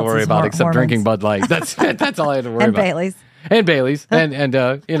nothing to worry about except drinking Bud Light. That's it. That's all I had to worry about. And Bailey's. And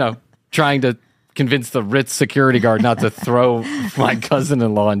you know, trying to convince the Ritz security guard not to throw my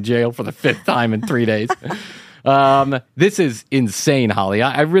cousin-in-law in jail for the 5th time in 3 days. This is insane, Holly.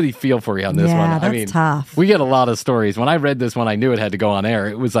 I really feel for you on this one. That's I mean, tough. We get a lot of stories. When I read this one, I knew it had to go on air.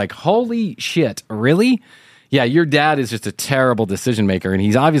 It was like, holy shit, really? Yeah, your dad is just a terrible decision maker, and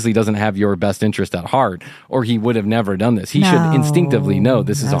he obviously doesn't have your best interest at heart, or he would have never done this. He should instinctively know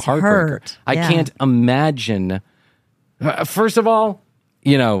this is a heartbreaker. I can't imagine. First of all,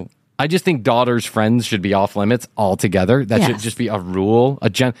 you know, I just think daughters' friends should be off limits altogether. That should just be a rule,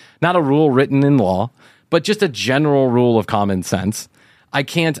 not a rule written in law, but just a general rule of common sense. I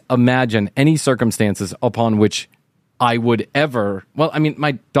can't imagine any circumstances upon which I would ever. Well, I mean,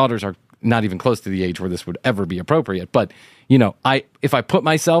 my daughters are not even close to the age where this would ever be appropriate. But, you know, if I put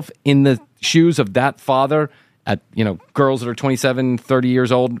myself in the shoes of that father at, girls that are 27, 30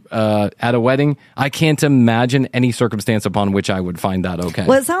 years old at a wedding. I can't imagine any circumstance upon which I would find that okay.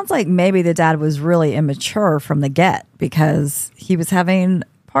 Well, it sounds like maybe the dad was really immature from the get because he was having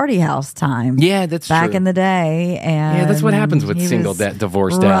party house time. Yeah, that's back true. in the day. And yeah, that's what happens with single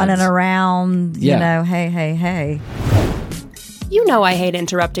divorced dads. Running around, hey. You know I hate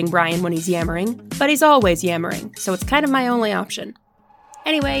interrupting Brian when he's yammering, but he's always yammering, so it's kind of my only option.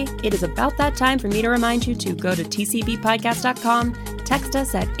 Anyway, it is about that time for me to remind you to go to tcbpodcast.com, text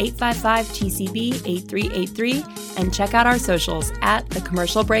us at 855-TCB-8383, and check out our socials at The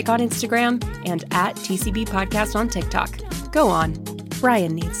Commercial Break on Instagram and at TCB Podcast on TikTok. Go on.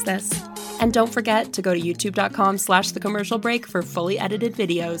 Brian needs this. And don't forget to go to youtube.com/The Commercial Break for fully edited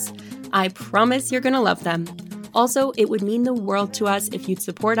videos. I promise you're going to love them. Also, it would mean the world to us if you'd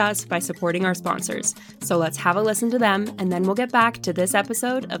support us by supporting our sponsors. So let's have a listen to them, and then we'll get back to this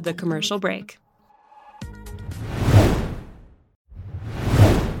episode of The Commercial Break.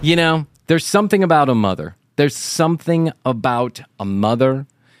 There's something about a mother. There's something about a mother.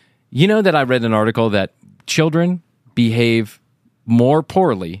 That I read an article that children behave more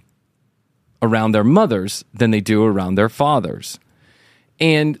poorly around their mothers than they do around their fathers.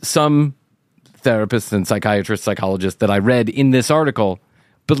 And some therapists and psychiatrists, psychologists that I read in this article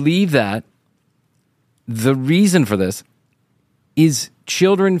believe that the reason for this is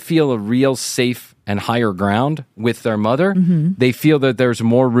children feel a real safe and higher ground with their mother. Mm-hmm. They feel that there's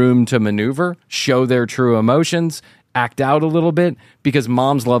more room to maneuver, show their true emotions, act out a little bit, because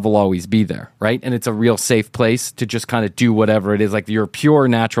mom's love will always be there, right? And it's a real safe place to just kind of do whatever it is, like your pure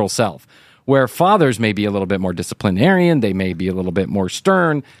natural self. Where fathers may be a little bit more disciplinarian, they may be a little bit more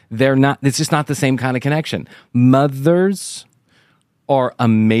stern. It's just not the same kind of connection. Mothers are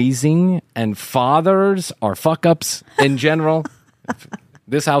amazing, and fathers are fuck-ups in general.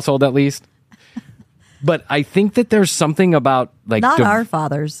 This household, at least. But I think that there's something about not our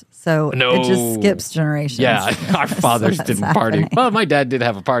fathers, so it just skips generations. Yeah, our fathers didn't party. Well, my dad did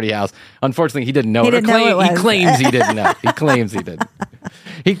have a party house. Unfortunately, he didn't know it. He claims he didn't know. He claims he didn't.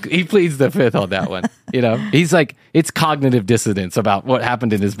 He pleads the fifth on that one. He's like, it's cognitive dissonance about what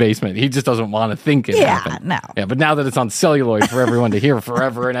happened in his basement. He just doesn't want to think it happened. No. Yeah, but now that it's on celluloid for everyone to hear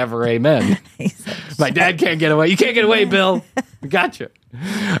forever and ever, amen. My dad can't get away. You can't get away, Bill. We got you.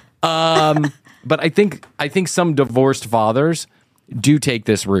 But I think some divorced fathers do take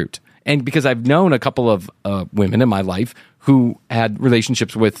this route. And because I've known a couple of women in my life who had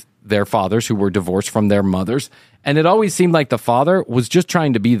relationships with their fathers who were divorced from their mothers. And it always seemed like the father was just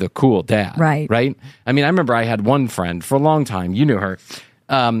trying to be the cool dad. Right. I mean, I remember I had one friend for a long time. You knew her.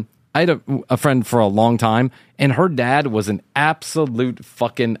 I had a friend for a long time, and her dad was an absolute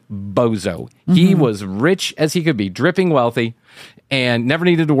fucking bozo. Mm-hmm. He was rich as he could be, dripping wealthy, and never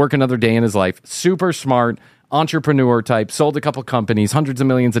needed to work another day in his life. Super smart, entrepreneur type, sold a couple companies, hundreds of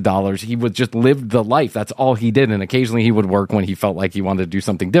millions of dollars. He would just live the life. That's all he did. And occasionally he would work when he felt like he wanted to do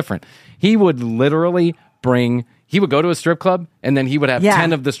something different. He would literally he would go to a strip club, and then he would have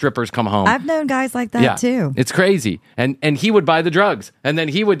 10 of the strippers come home. I've known guys like that too. It's crazy. And he would buy the drugs, and then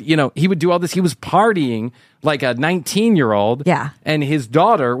he would do all this. He was partying like a 19-year-old. Yeah. And his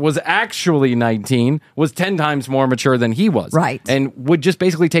daughter was actually 19, was 10 times more mature than he was. Right. And would just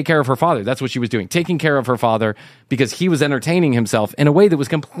basically take care of her father. That's what she was doing, taking care of her father, because he was entertaining himself in a way that was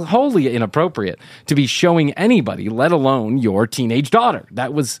wholly inappropriate to be showing anybody, let alone your teenage daughter.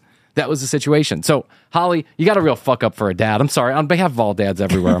 That was the situation. So, Holly, you got a real fuck up for a dad. I'm sorry. On behalf of all dads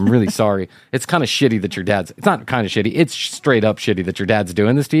everywhere, I'm really sorry. It's kind of shitty that your dad's... It's not kind of shitty. It's straight up shitty that your dad's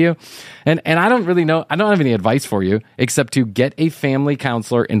doing this to you. And I don't really know... I don't have any advice for you except to get a family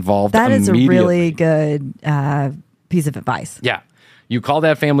counselor involved immediately. That is a really good piece of advice. Yeah. You call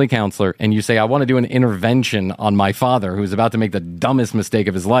that family counselor and you say, I want to do an intervention on my father who's about to make the dumbest mistake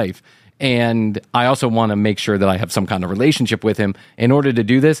of his life. And I also want to make sure that I have some kind of relationship with him. In order to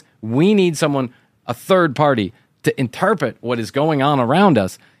do this, we need someone, a third party, to interpret what is going on around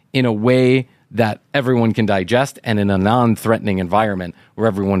us in a way that everyone can digest and in a non-threatening environment where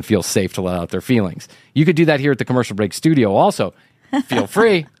everyone feels safe to let out their feelings. You could do that here at the Commercial Break Studio also. Feel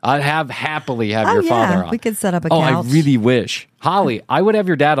free. I'd happily have your father on. We could set up a couch. I really wish. Holly, I would have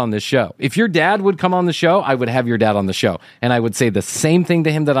your dad on this show. If your dad would come on the show, I would have your dad on the show. And I would say the same thing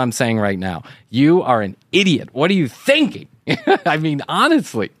to him that I'm saying right now. You are an idiot. What are you thinking? I mean,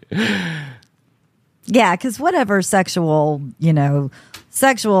 honestly. Yeah, because whatever sexual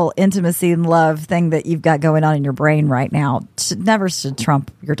intimacy and love thing that you've got going on in your brain right now never should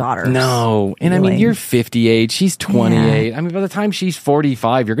trump your daughter. No. And really. I mean, you're 58. She's 28. Yeah. I mean, by the time she's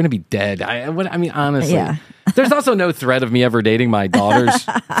 45, you're going to be dead. I mean, honestly. Yeah. There's also no threat of me ever dating my daughter's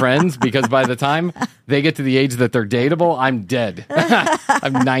friends because by the time they get to the age that they're dateable, I'm dead.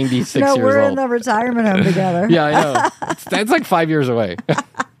 I'm 96 years old. No, we're in the retirement home together. Yeah, I know. That's like 5 years away.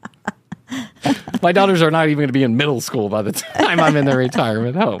 My daughters are not even going to be in middle school by the time I'm in their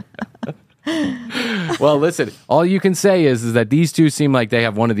retirement home. Well, listen, all you can say is that these two seem like they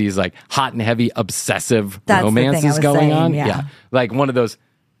have one of these like hot and heavy obsessive romances going on. Yeah. Like one of those,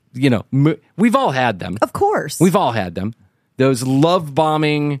 we've all had them. Of course. We've all had them. Those love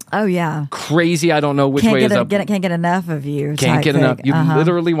bombing. Oh, yeah. Crazy. I don't know which way is up. Can't get enough of you. Can't get enough. You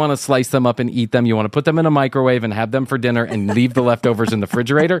literally want to slice them up and eat them. You want to put them in a microwave and have them for dinner and leave the leftovers in the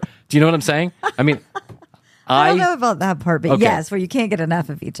refrigerator. Do you know what I'm saying? I mean, I don't know about that part, but yes, where you can't get enough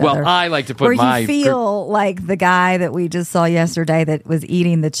of each other. Well, I like to put where you feel like the guy that we just saw yesterday that was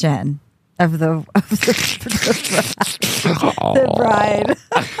eating the chin of the bride.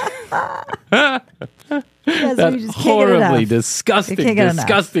 Yes, that horribly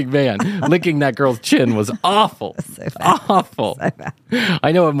disgusting man licking that girl's chin was awful. So awful. So bad.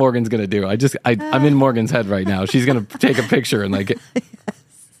 I know what Morgan's gonna do. I'm in Morgan's head right now. She's gonna take a picture and like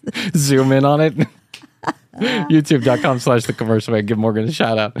zoom in on it. YouTube.com/the commercial man. Give Morgan a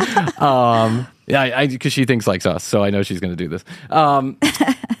shout out. Yeah, because she thinks like us, so I know she's gonna do this.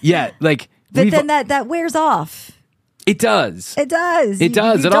 Yeah, like but then that wears off. It does. It does. It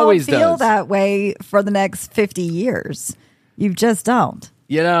does. It always does. You don't feel that way for the next 50 years. You just don't.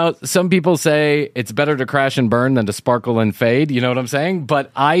 Some people say it's better to crash and burn than to sparkle and fade. You know what I'm saying? But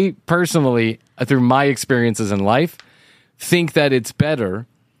I personally, through my experiences in life, think that it's better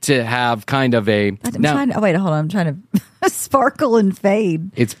to have kind of a... wait, hold on. I'm trying to sparkle and fade.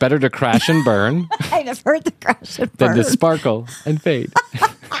 It's better to crash and burn. I never heard the crash and burn. Than to sparkle and fade.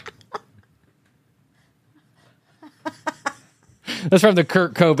 That's from the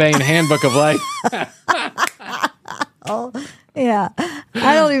Kurt Cobain Handbook of Life. Oh, yeah.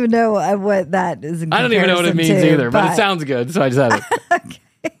 I don't even know what that is in I don't even know what it means either, but it sounds good, so I just had it.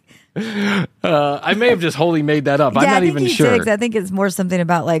 Okay. I may have just wholly made that up. I'm not even sure. I think it's more something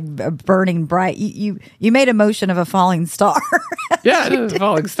about like burning bright. You made a motion of a falling star. Yeah, it is a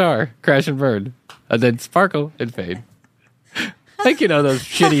falling star. Crash and burn. And then sparkle and fade. Like, those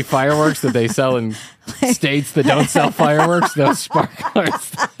shitty fireworks that they sell in states that don't sell fireworks, those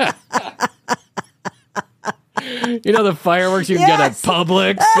sparklers. The fireworks you can get at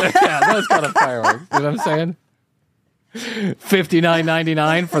Publix? Yeah, those kind of fireworks. You know what I'm saying?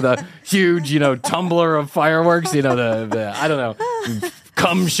 $59.99 for the huge, tumbler of fireworks. The I don't know,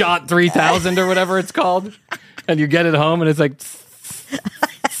 Cum Shot 3000 or whatever it's called. And you get it home and it's like...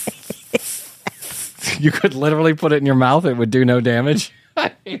 You could literally put it in your mouth. It would do no damage.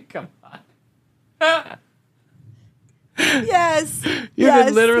 I mean, come on. Yes. You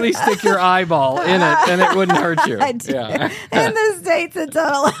could literally stick your eyeball in it and it wouldn't hurt you. Yeah. In the States, it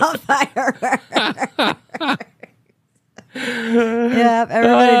don't allow fireworks. Yeah,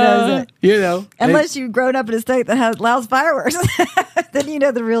 everybody knows it. Unless you've grown up in a state that allows fireworks, then you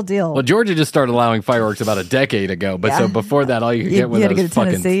know the real deal. Well, Georgia just started allowing fireworks about a decade ago, but so before that, all you could get was those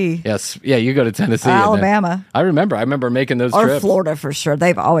fucking... Tennessee. Yes, yeah, you go to Tennessee. Alabama. I remember making those or trips. Or Florida for sure.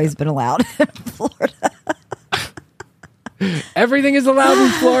 They've always been allowed in Florida. Everything is allowed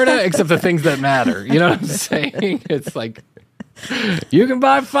in Florida except the things that matter. You know what I'm saying? It's like... You can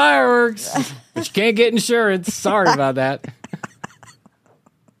buy fireworks, but you can't get insurance. Sorry about that.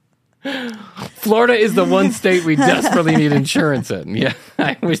 Florida is the one state we desperately need insurance in. Yeah,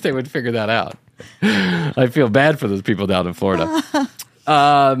 I wish they would figure that out. I feel bad for those people down in Florida.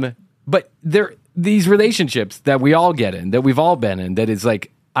 But these relationships that we all get in, that we've all been in, that is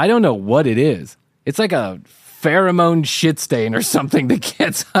like, I don't know what it is. It's like a pheromone shit stain or something that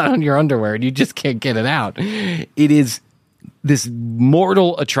gets on your underwear and you just can't get it out. It is this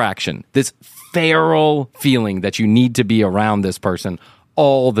mortal attraction, this feral feeling that you need to be around this person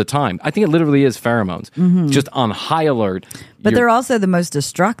all the time. I think it literally is pheromones, just on high alert. But they're also the most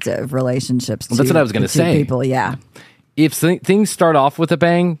destructive relationships. That's what I was going to say. People, yeah. If things start off with a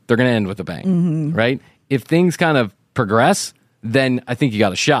bang, they're going to end with a bang, right? If things kind of progress, then I think you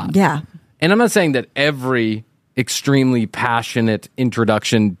got a shot. Yeah. And I'm not saying that every extremely passionate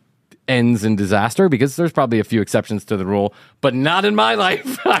introduction ends in disaster, because there's probably a few exceptions to the rule, but not in my life.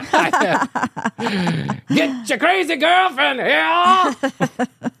 Get your crazy girlfriend here.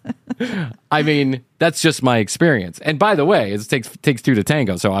 I mean, that's just my experience. And by the way, it takes two to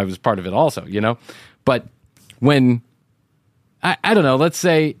tango, so I was part of it also, But when, I don't know, let's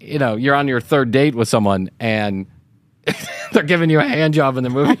say, you're on your third date with someone and they're giving you a hand job in the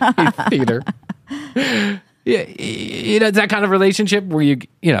movie theater. Yeah, it's that kind of relationship where you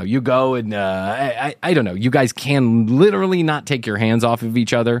go and I don't know. You guys can literally not take your hands off of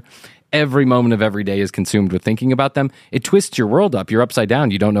each other. Every moment of every day is consumed with thinking about them. It twists your world up. You're upside down.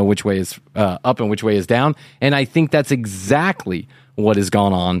 You don't know which way is up and which way is down. And I think that's exactly what has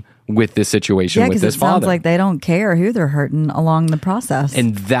gone on with this situation with this father. Sounds like they don't care who they're hurting along the process.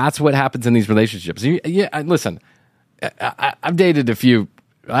 And that's what happens in these relationships. Listen, I've dated a few.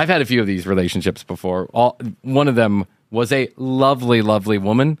 I've had a few of these relationships before. One of them was a lovely, lovely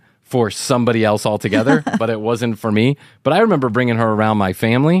woman for somebody else altogether, but it wasn't for me. But I remember bringing her around my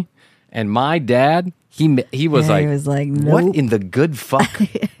family, and my dad, he was like, nope. What in the good fuck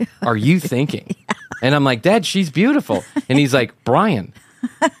are you thinking? And I'm like, Dad, she's beautiful. And he's like, Brian,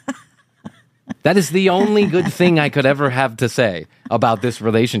 that is the only good thing I could ever have to say about this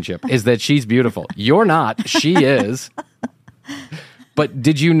relationship is that she's beautiful. You're not. She is. But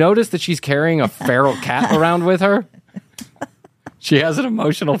did you notice that she's carrying a feral cat around with her? She has an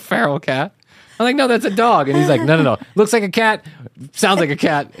emotional feral cat. I'm like, no, that's a dog. And he's like, no. Looks like a cat. Sounds like a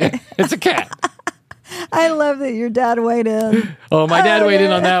cat. It's a cat. I love that your dad weighed in. Oh, my dad weighed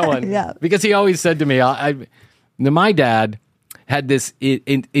in on that one. Yeah. Because he always said to me, my dad had this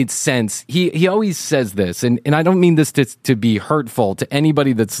sense. He always says this, and I don't mean this to be hurtful to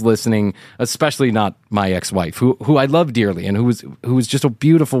anybody that's listening, especially not my ex-wife, who I love dearly and who was just a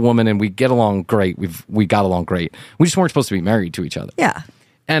beautiful woman, and we get along great. We got along great. We just weren't supposed to be married to each other. Yeah.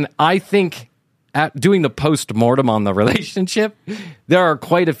 And I think at doing the post-mortem on the relationship, there are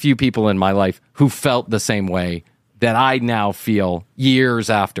quite a few people in my life who felt the same way that I now feel years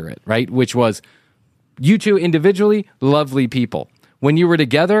after it, right? Which was, you two individually, lovely people. When you were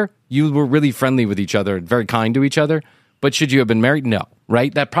together, you were really friendly with each other and very kind to each other. But should you have been married? No,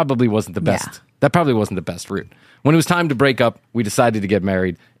 right? That probably wasn't the best. Yeah. That probably wasn't the best route. When it was time to break up, we decided to get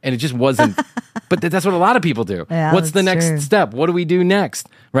married, and it just wasn't. But that's what a lot of people do. Yeah, what's the next step? What do we do next?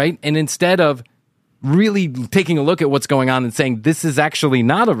 Right? And instead of really taking a look at what's going on and saying, this is actually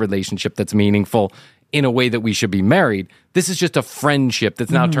not a relationship that's meaningful in a way that we should be married. This is just a friendship that's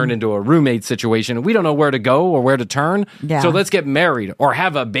now turned into a roommate situation. We don't know where to go or where to turn. Yeah. So let's get married or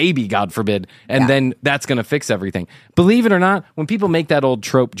have a baby, God forbid. And then that's going to fix everything. Believe it or not, when people make that old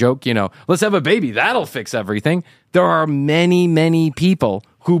trope joke, let's have a baby, that'll fix everything. There are many, many people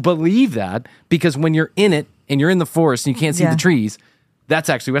who believe that because when you're in it and you're in the forest and you can't see the trees, that's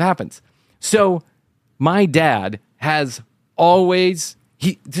actually what happens. So my dad has always,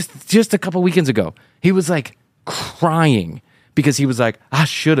 just a couple weekends ago, he was like crying because he was like, I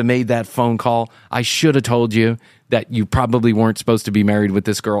should have made that phone call. I should have told you that you probably weren't supposed to be married with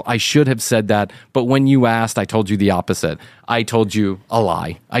this girl. I should have said that. But when you asked, I told you the opposite. I told you a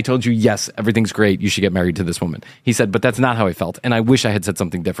lie. I told you, yes, everything's great. You should get married to this woman. He said, but that's not how I felt. And I wish I had said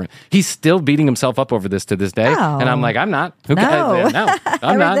something different. He's still beating himself up over this to this day. Oh. And I'm like, I'm not. No,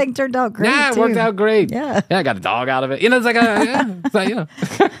 I'm everything not. turned out great. Yeah, it worked out great. Yeah, I got a dog out of it. It's like,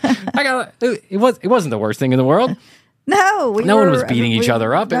 it wasn't the worst thing in the world. No, no one was beating each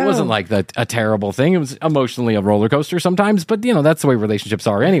other up. No. It wasn't like a terrible thing. It was emotionally a roller coaster sometimes, but that's the way relationships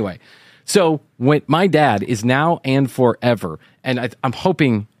are anyway. So when my dad is now and forever, and I'm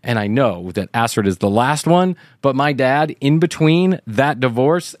hoping and I know that Astrid is the last one, but my dad, in between that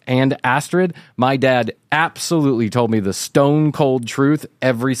divorce and Astrid, my dad absolutely told me the stone cold truth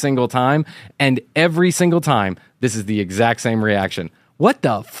every single time. And every single time, this is the exact same reaction. What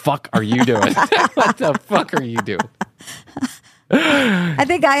the fuck are you doing? What the fuck are you doing? I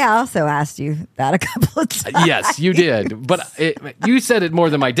think I also asked you that a couple of times. Yes, you did. But you said it more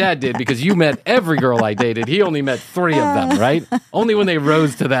than my dad did because you met every girl I dated. He only met 3 of them, right? Only when they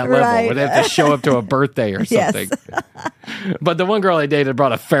rose to that level, where they have to show up to a birthday or something. Yes. But the one girl I dated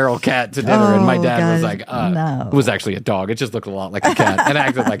brought a feral cat to dinner, and my dad was like, it was actually a dog. It just looked a lot like a cat and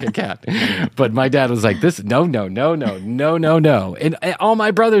acted like a cat. But my dad was like, no. And all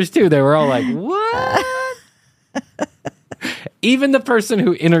my brothers, too, they were all like, what? Even the person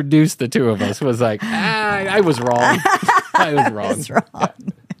who introduced the two of us was like, I was wrong. I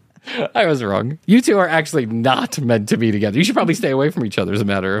was wrong. You two are actually not meant to be together. You should probably stay away from each other, as a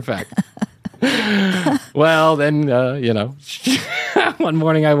matter of fact. Well, then, one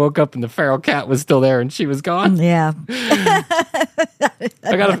morning I woke up and the feral cat was still there and she was gone. Yeah.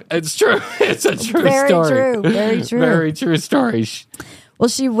 It's true. It's a true Very story. True. Very true. Very true story. Well,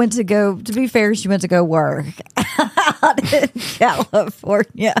 she went to go work out in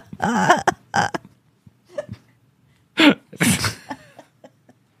California.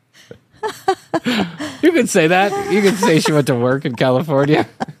 You can say that. You can say she went to work in California.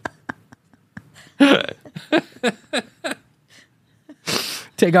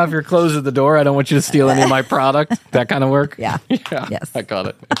 Take off your clothes at the door. I don't want you to steal any of my product. That kind of work. Yeah. Yes. I got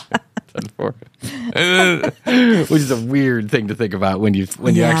it. 10-4. Which is a weird thing to think about when you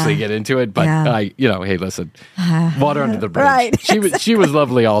actually get into it. But hey, listen, water under the bridge. Right. She was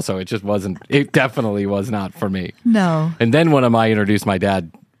lovely. Also, it just wasn't. It definitely was not for me. No. And then when I introduced my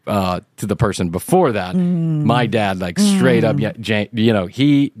dad to the person before that, my dad, like straight up,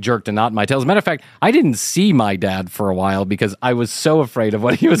 he jerked a knot in my tail. As a matter of fact, I didn't see my dad for a while because I was so afraid of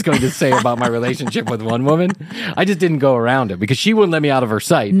what he was going to say about my relationship with one woman. I just didn't go around it because she wouldn't let me out of her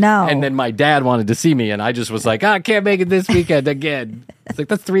sight. No. And then my dad wanted to see me, and I just was like, I can't make it this weekend again. It's like,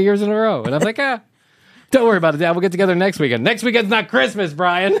 that's 3 years in a row. And I'm like, don't worry about it, Dad. We'll get together next weekend. Next weekend's not Christmas,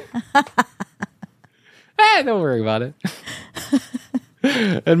 Brian. Don't worry about it.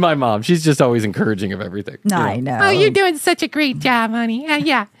 And my mom, she's just always encouraging of everything. I know. Oh, you're doing such a great job, honey.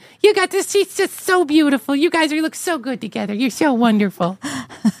 Yeah. You got this. She's just so beautiful. You guys look so good together. You're so wonderful.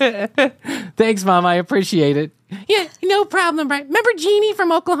 Thanks, Mom. I appreciate it. Yeah, no problem, right? Remember Jeannie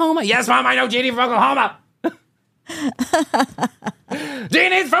from Oklahoma? Yes, Mom, I know Jeannie from Oklahoma.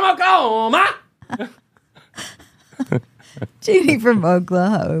 Jeannie's from Oklahoma. Jeannie from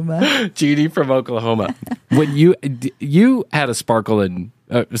Oklahoma. Jeannie from Oklahoma. When you had a sparkle and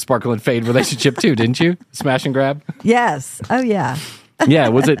fade relationship too, didn't you? Smash and grab. Yes. Oh yeah. Yeah.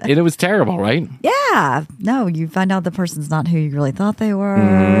 Was it? And it was terrible, right? Yeah. No, you find out the person's not who you really thought they were,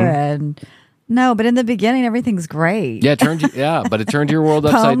 and no, but in the beginning, everything's great. Yeah, but it turned your world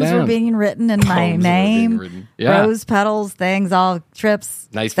upside down. Poems were being written in my name. Yeah. Rose petals, things, all trips.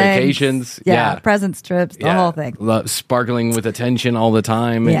 Nice vacations. Yeah. Presents, trips, the whole thing. Sparkling with attention all the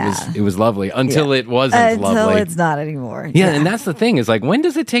time. Yeah. It was lovely until it wasn't lovely. Until it's not anymore. Yeah, and that's the thing is like, when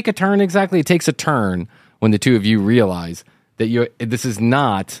does it take a turn exactly? It takes a turn when the two of you realize that this is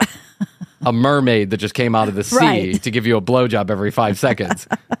not a mermaid that just came out of the sea to give you a blowjob every 5 seconds.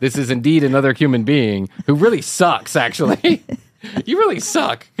 This is indeed another human being who really sucks, actually. You really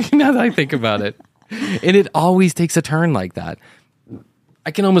suck, now that I think about it. And it always takes a turn like that.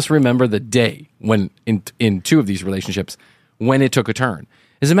 I can almost remember the day when, in two of these relationships, when it took a turn.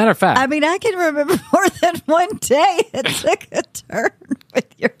 As a matter of fact... I mean, I can remember more than one day it took a turn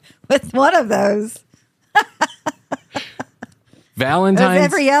with one of those. Valentine's... It was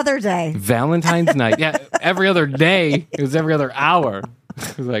every other day. Valentine's night. Yeah, every other day. It was every other hour.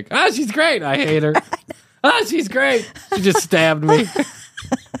 It was like, she's great. I hate her. She's great. She just stabbed me.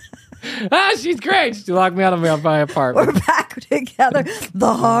 She's great. She locked me out of my apartment. We're back together.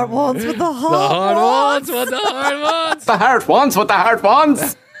 The heart wants what the heart wants. The heart wants what the heart wants. The heart wants what the heart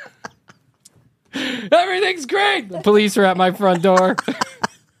wants. Everything's great. The police are at my front door.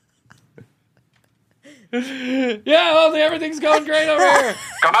 Yeah, everything's going great over here.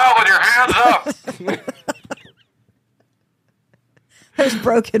 Come out with your hands up. There's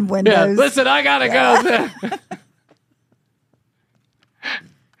broken windows. Yeah, listen, I gotta go.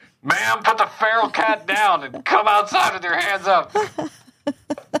 Ma'am, put the feral cat down and come outside with your hands up.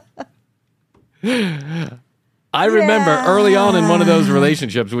 I remember early on in one of those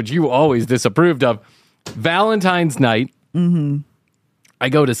relationships, which you always disapproved of, Valentine's night. Mm-hmm.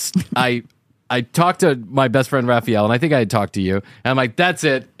 I talked to my best friend Raphael, and I think I had talked to you. And I'm like, that's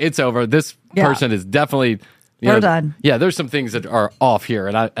it. It's over. This person is definitely... We're done. Yeah, there's some things that are off here.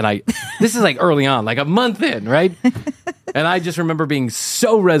 And I this is like early on, like a month in, right? And I just remember being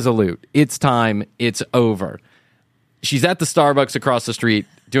so resolute. It's time. It's over. She's at the Starbucks across the street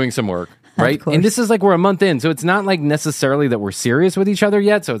doing some work, right? And this is like we're a month in. So it's not like necessarily that we're serious with each other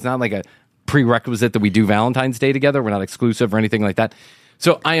yet. So it's not like a prerequisite that we do Valentine's Day together. We're not exclusive or anything like that.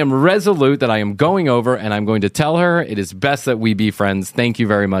 So I am resolute that I am going over and I'm going to tell her it is best that we be friends. Thank you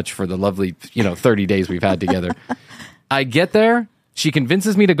very much for the lovely, 30 days we've had together. I get there. She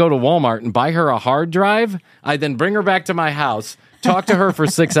convinces me to go to Walmart and buy her a hard drive. I then bring her back to my house, talk to her for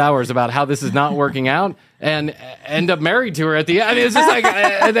 6 hours about how this is not working out, and end up married to her at the end. It's just like,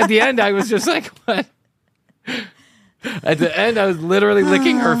 and at the end, I was just like, what? At the end, I was literally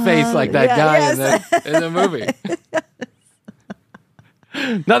licking her face like that guy in the movie.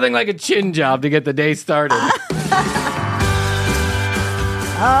 Nothing like a chin job to get the day started.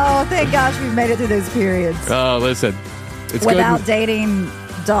 Oh, thank gosh we've made it through those periods. Oh, listen. It's without good. dating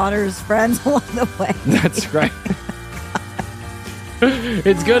daughters, friends along the way. That's right.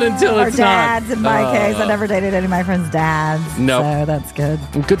 It's good until or it's dads, not. In my case, I never dated any of my friends' dads. No. So that's good.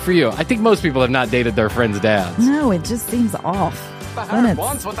 Good for you. I think most people have not dated their friends' dads. No, it just seems off. The heart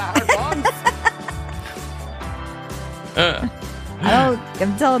wants what the heart wants.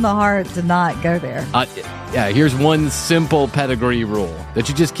 I'm telling the heart to not go there. Here's one simple pedigree rule that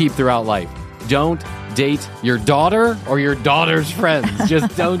you just keep throughout life. Don't date your daughter or your daughter's friends.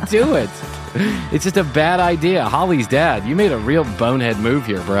 Just don't do it. It's just a bad idea. Holly's dad, you made a real bonehead move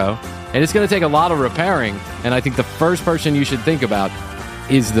here, bro. And it's going to take a lot of repairing. And I think the first person you should think about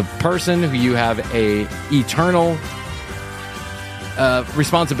is the person who you have a eternal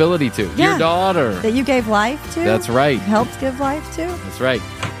responsibility to. Your daughter. That you gave life to? That's right. Helped give life to? That's right.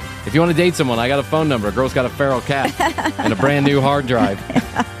 If you want to date someone, I got a phone number. A girl's got a feral cat and a brand new hard drive.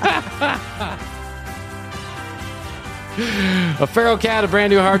 A feral cat, a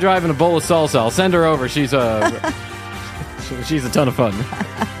brand new hard drive, and a bowl of salsa. I'll send her over. She's a ton of fun.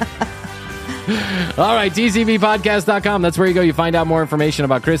 All right, tcbpodcast.com. That's where you go. You find out more information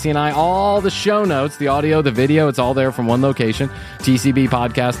about Chrissy and I. All the show notes, the audio, the video, it's all there from one location,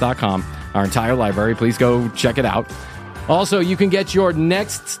 tcbpodcast.com. Our entire library. Please go check it out. Also, you can get your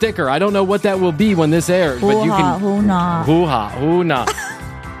next sticker. I don't know what that will be when this airs, but you can... Hoo-ha, hoo-ha.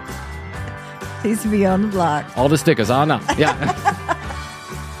 Needs to be on the block. All the stickers. Oh, no. Yeah.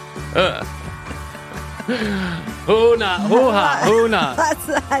 Hoo-na, hoo-ha, hoo-na.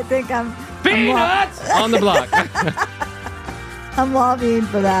 I think I'm... Peanuts! On the block. I'm lobbying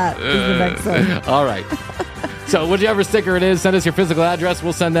for that. Is the next one. All right. So whichever sticker it is, send us your physical address.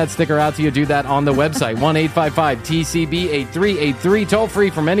 We'll send that sticker out to you. Do that on the website. 1-855-TCB-8383. Toll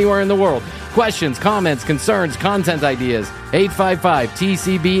free from anywhere in the world. Questions, comments, concerns, content ideas.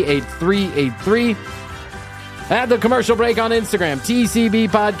 855-TCB-8383. Add the commercial break on Instagram, TCB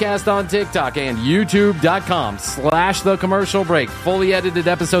Podcast on TikTok, and YouTube.com/The Commercial Break. Fully edited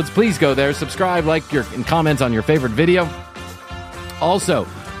episodes. Please go there, subscribe, like, and comment on your favorite video. Also,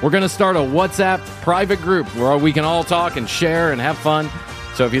 we're going to start a WhatsApp private group where we can all talk and share and have fun.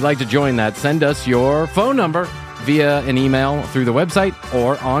 So if you'd like to join that, send us your phone number via an email through the website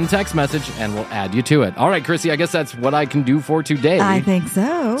or on text message, and we'll add you to it. All right, Chrissy, I guess that's what I can do for today. I think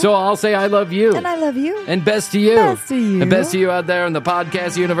so. So I'll say I love you. And I love you. And best to you. Best to you. And best to you out there in the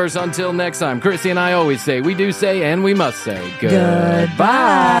podcast universe. Until next time, Chrissy and I always say, we do say, and we must say,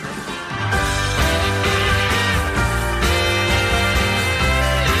 goodbye.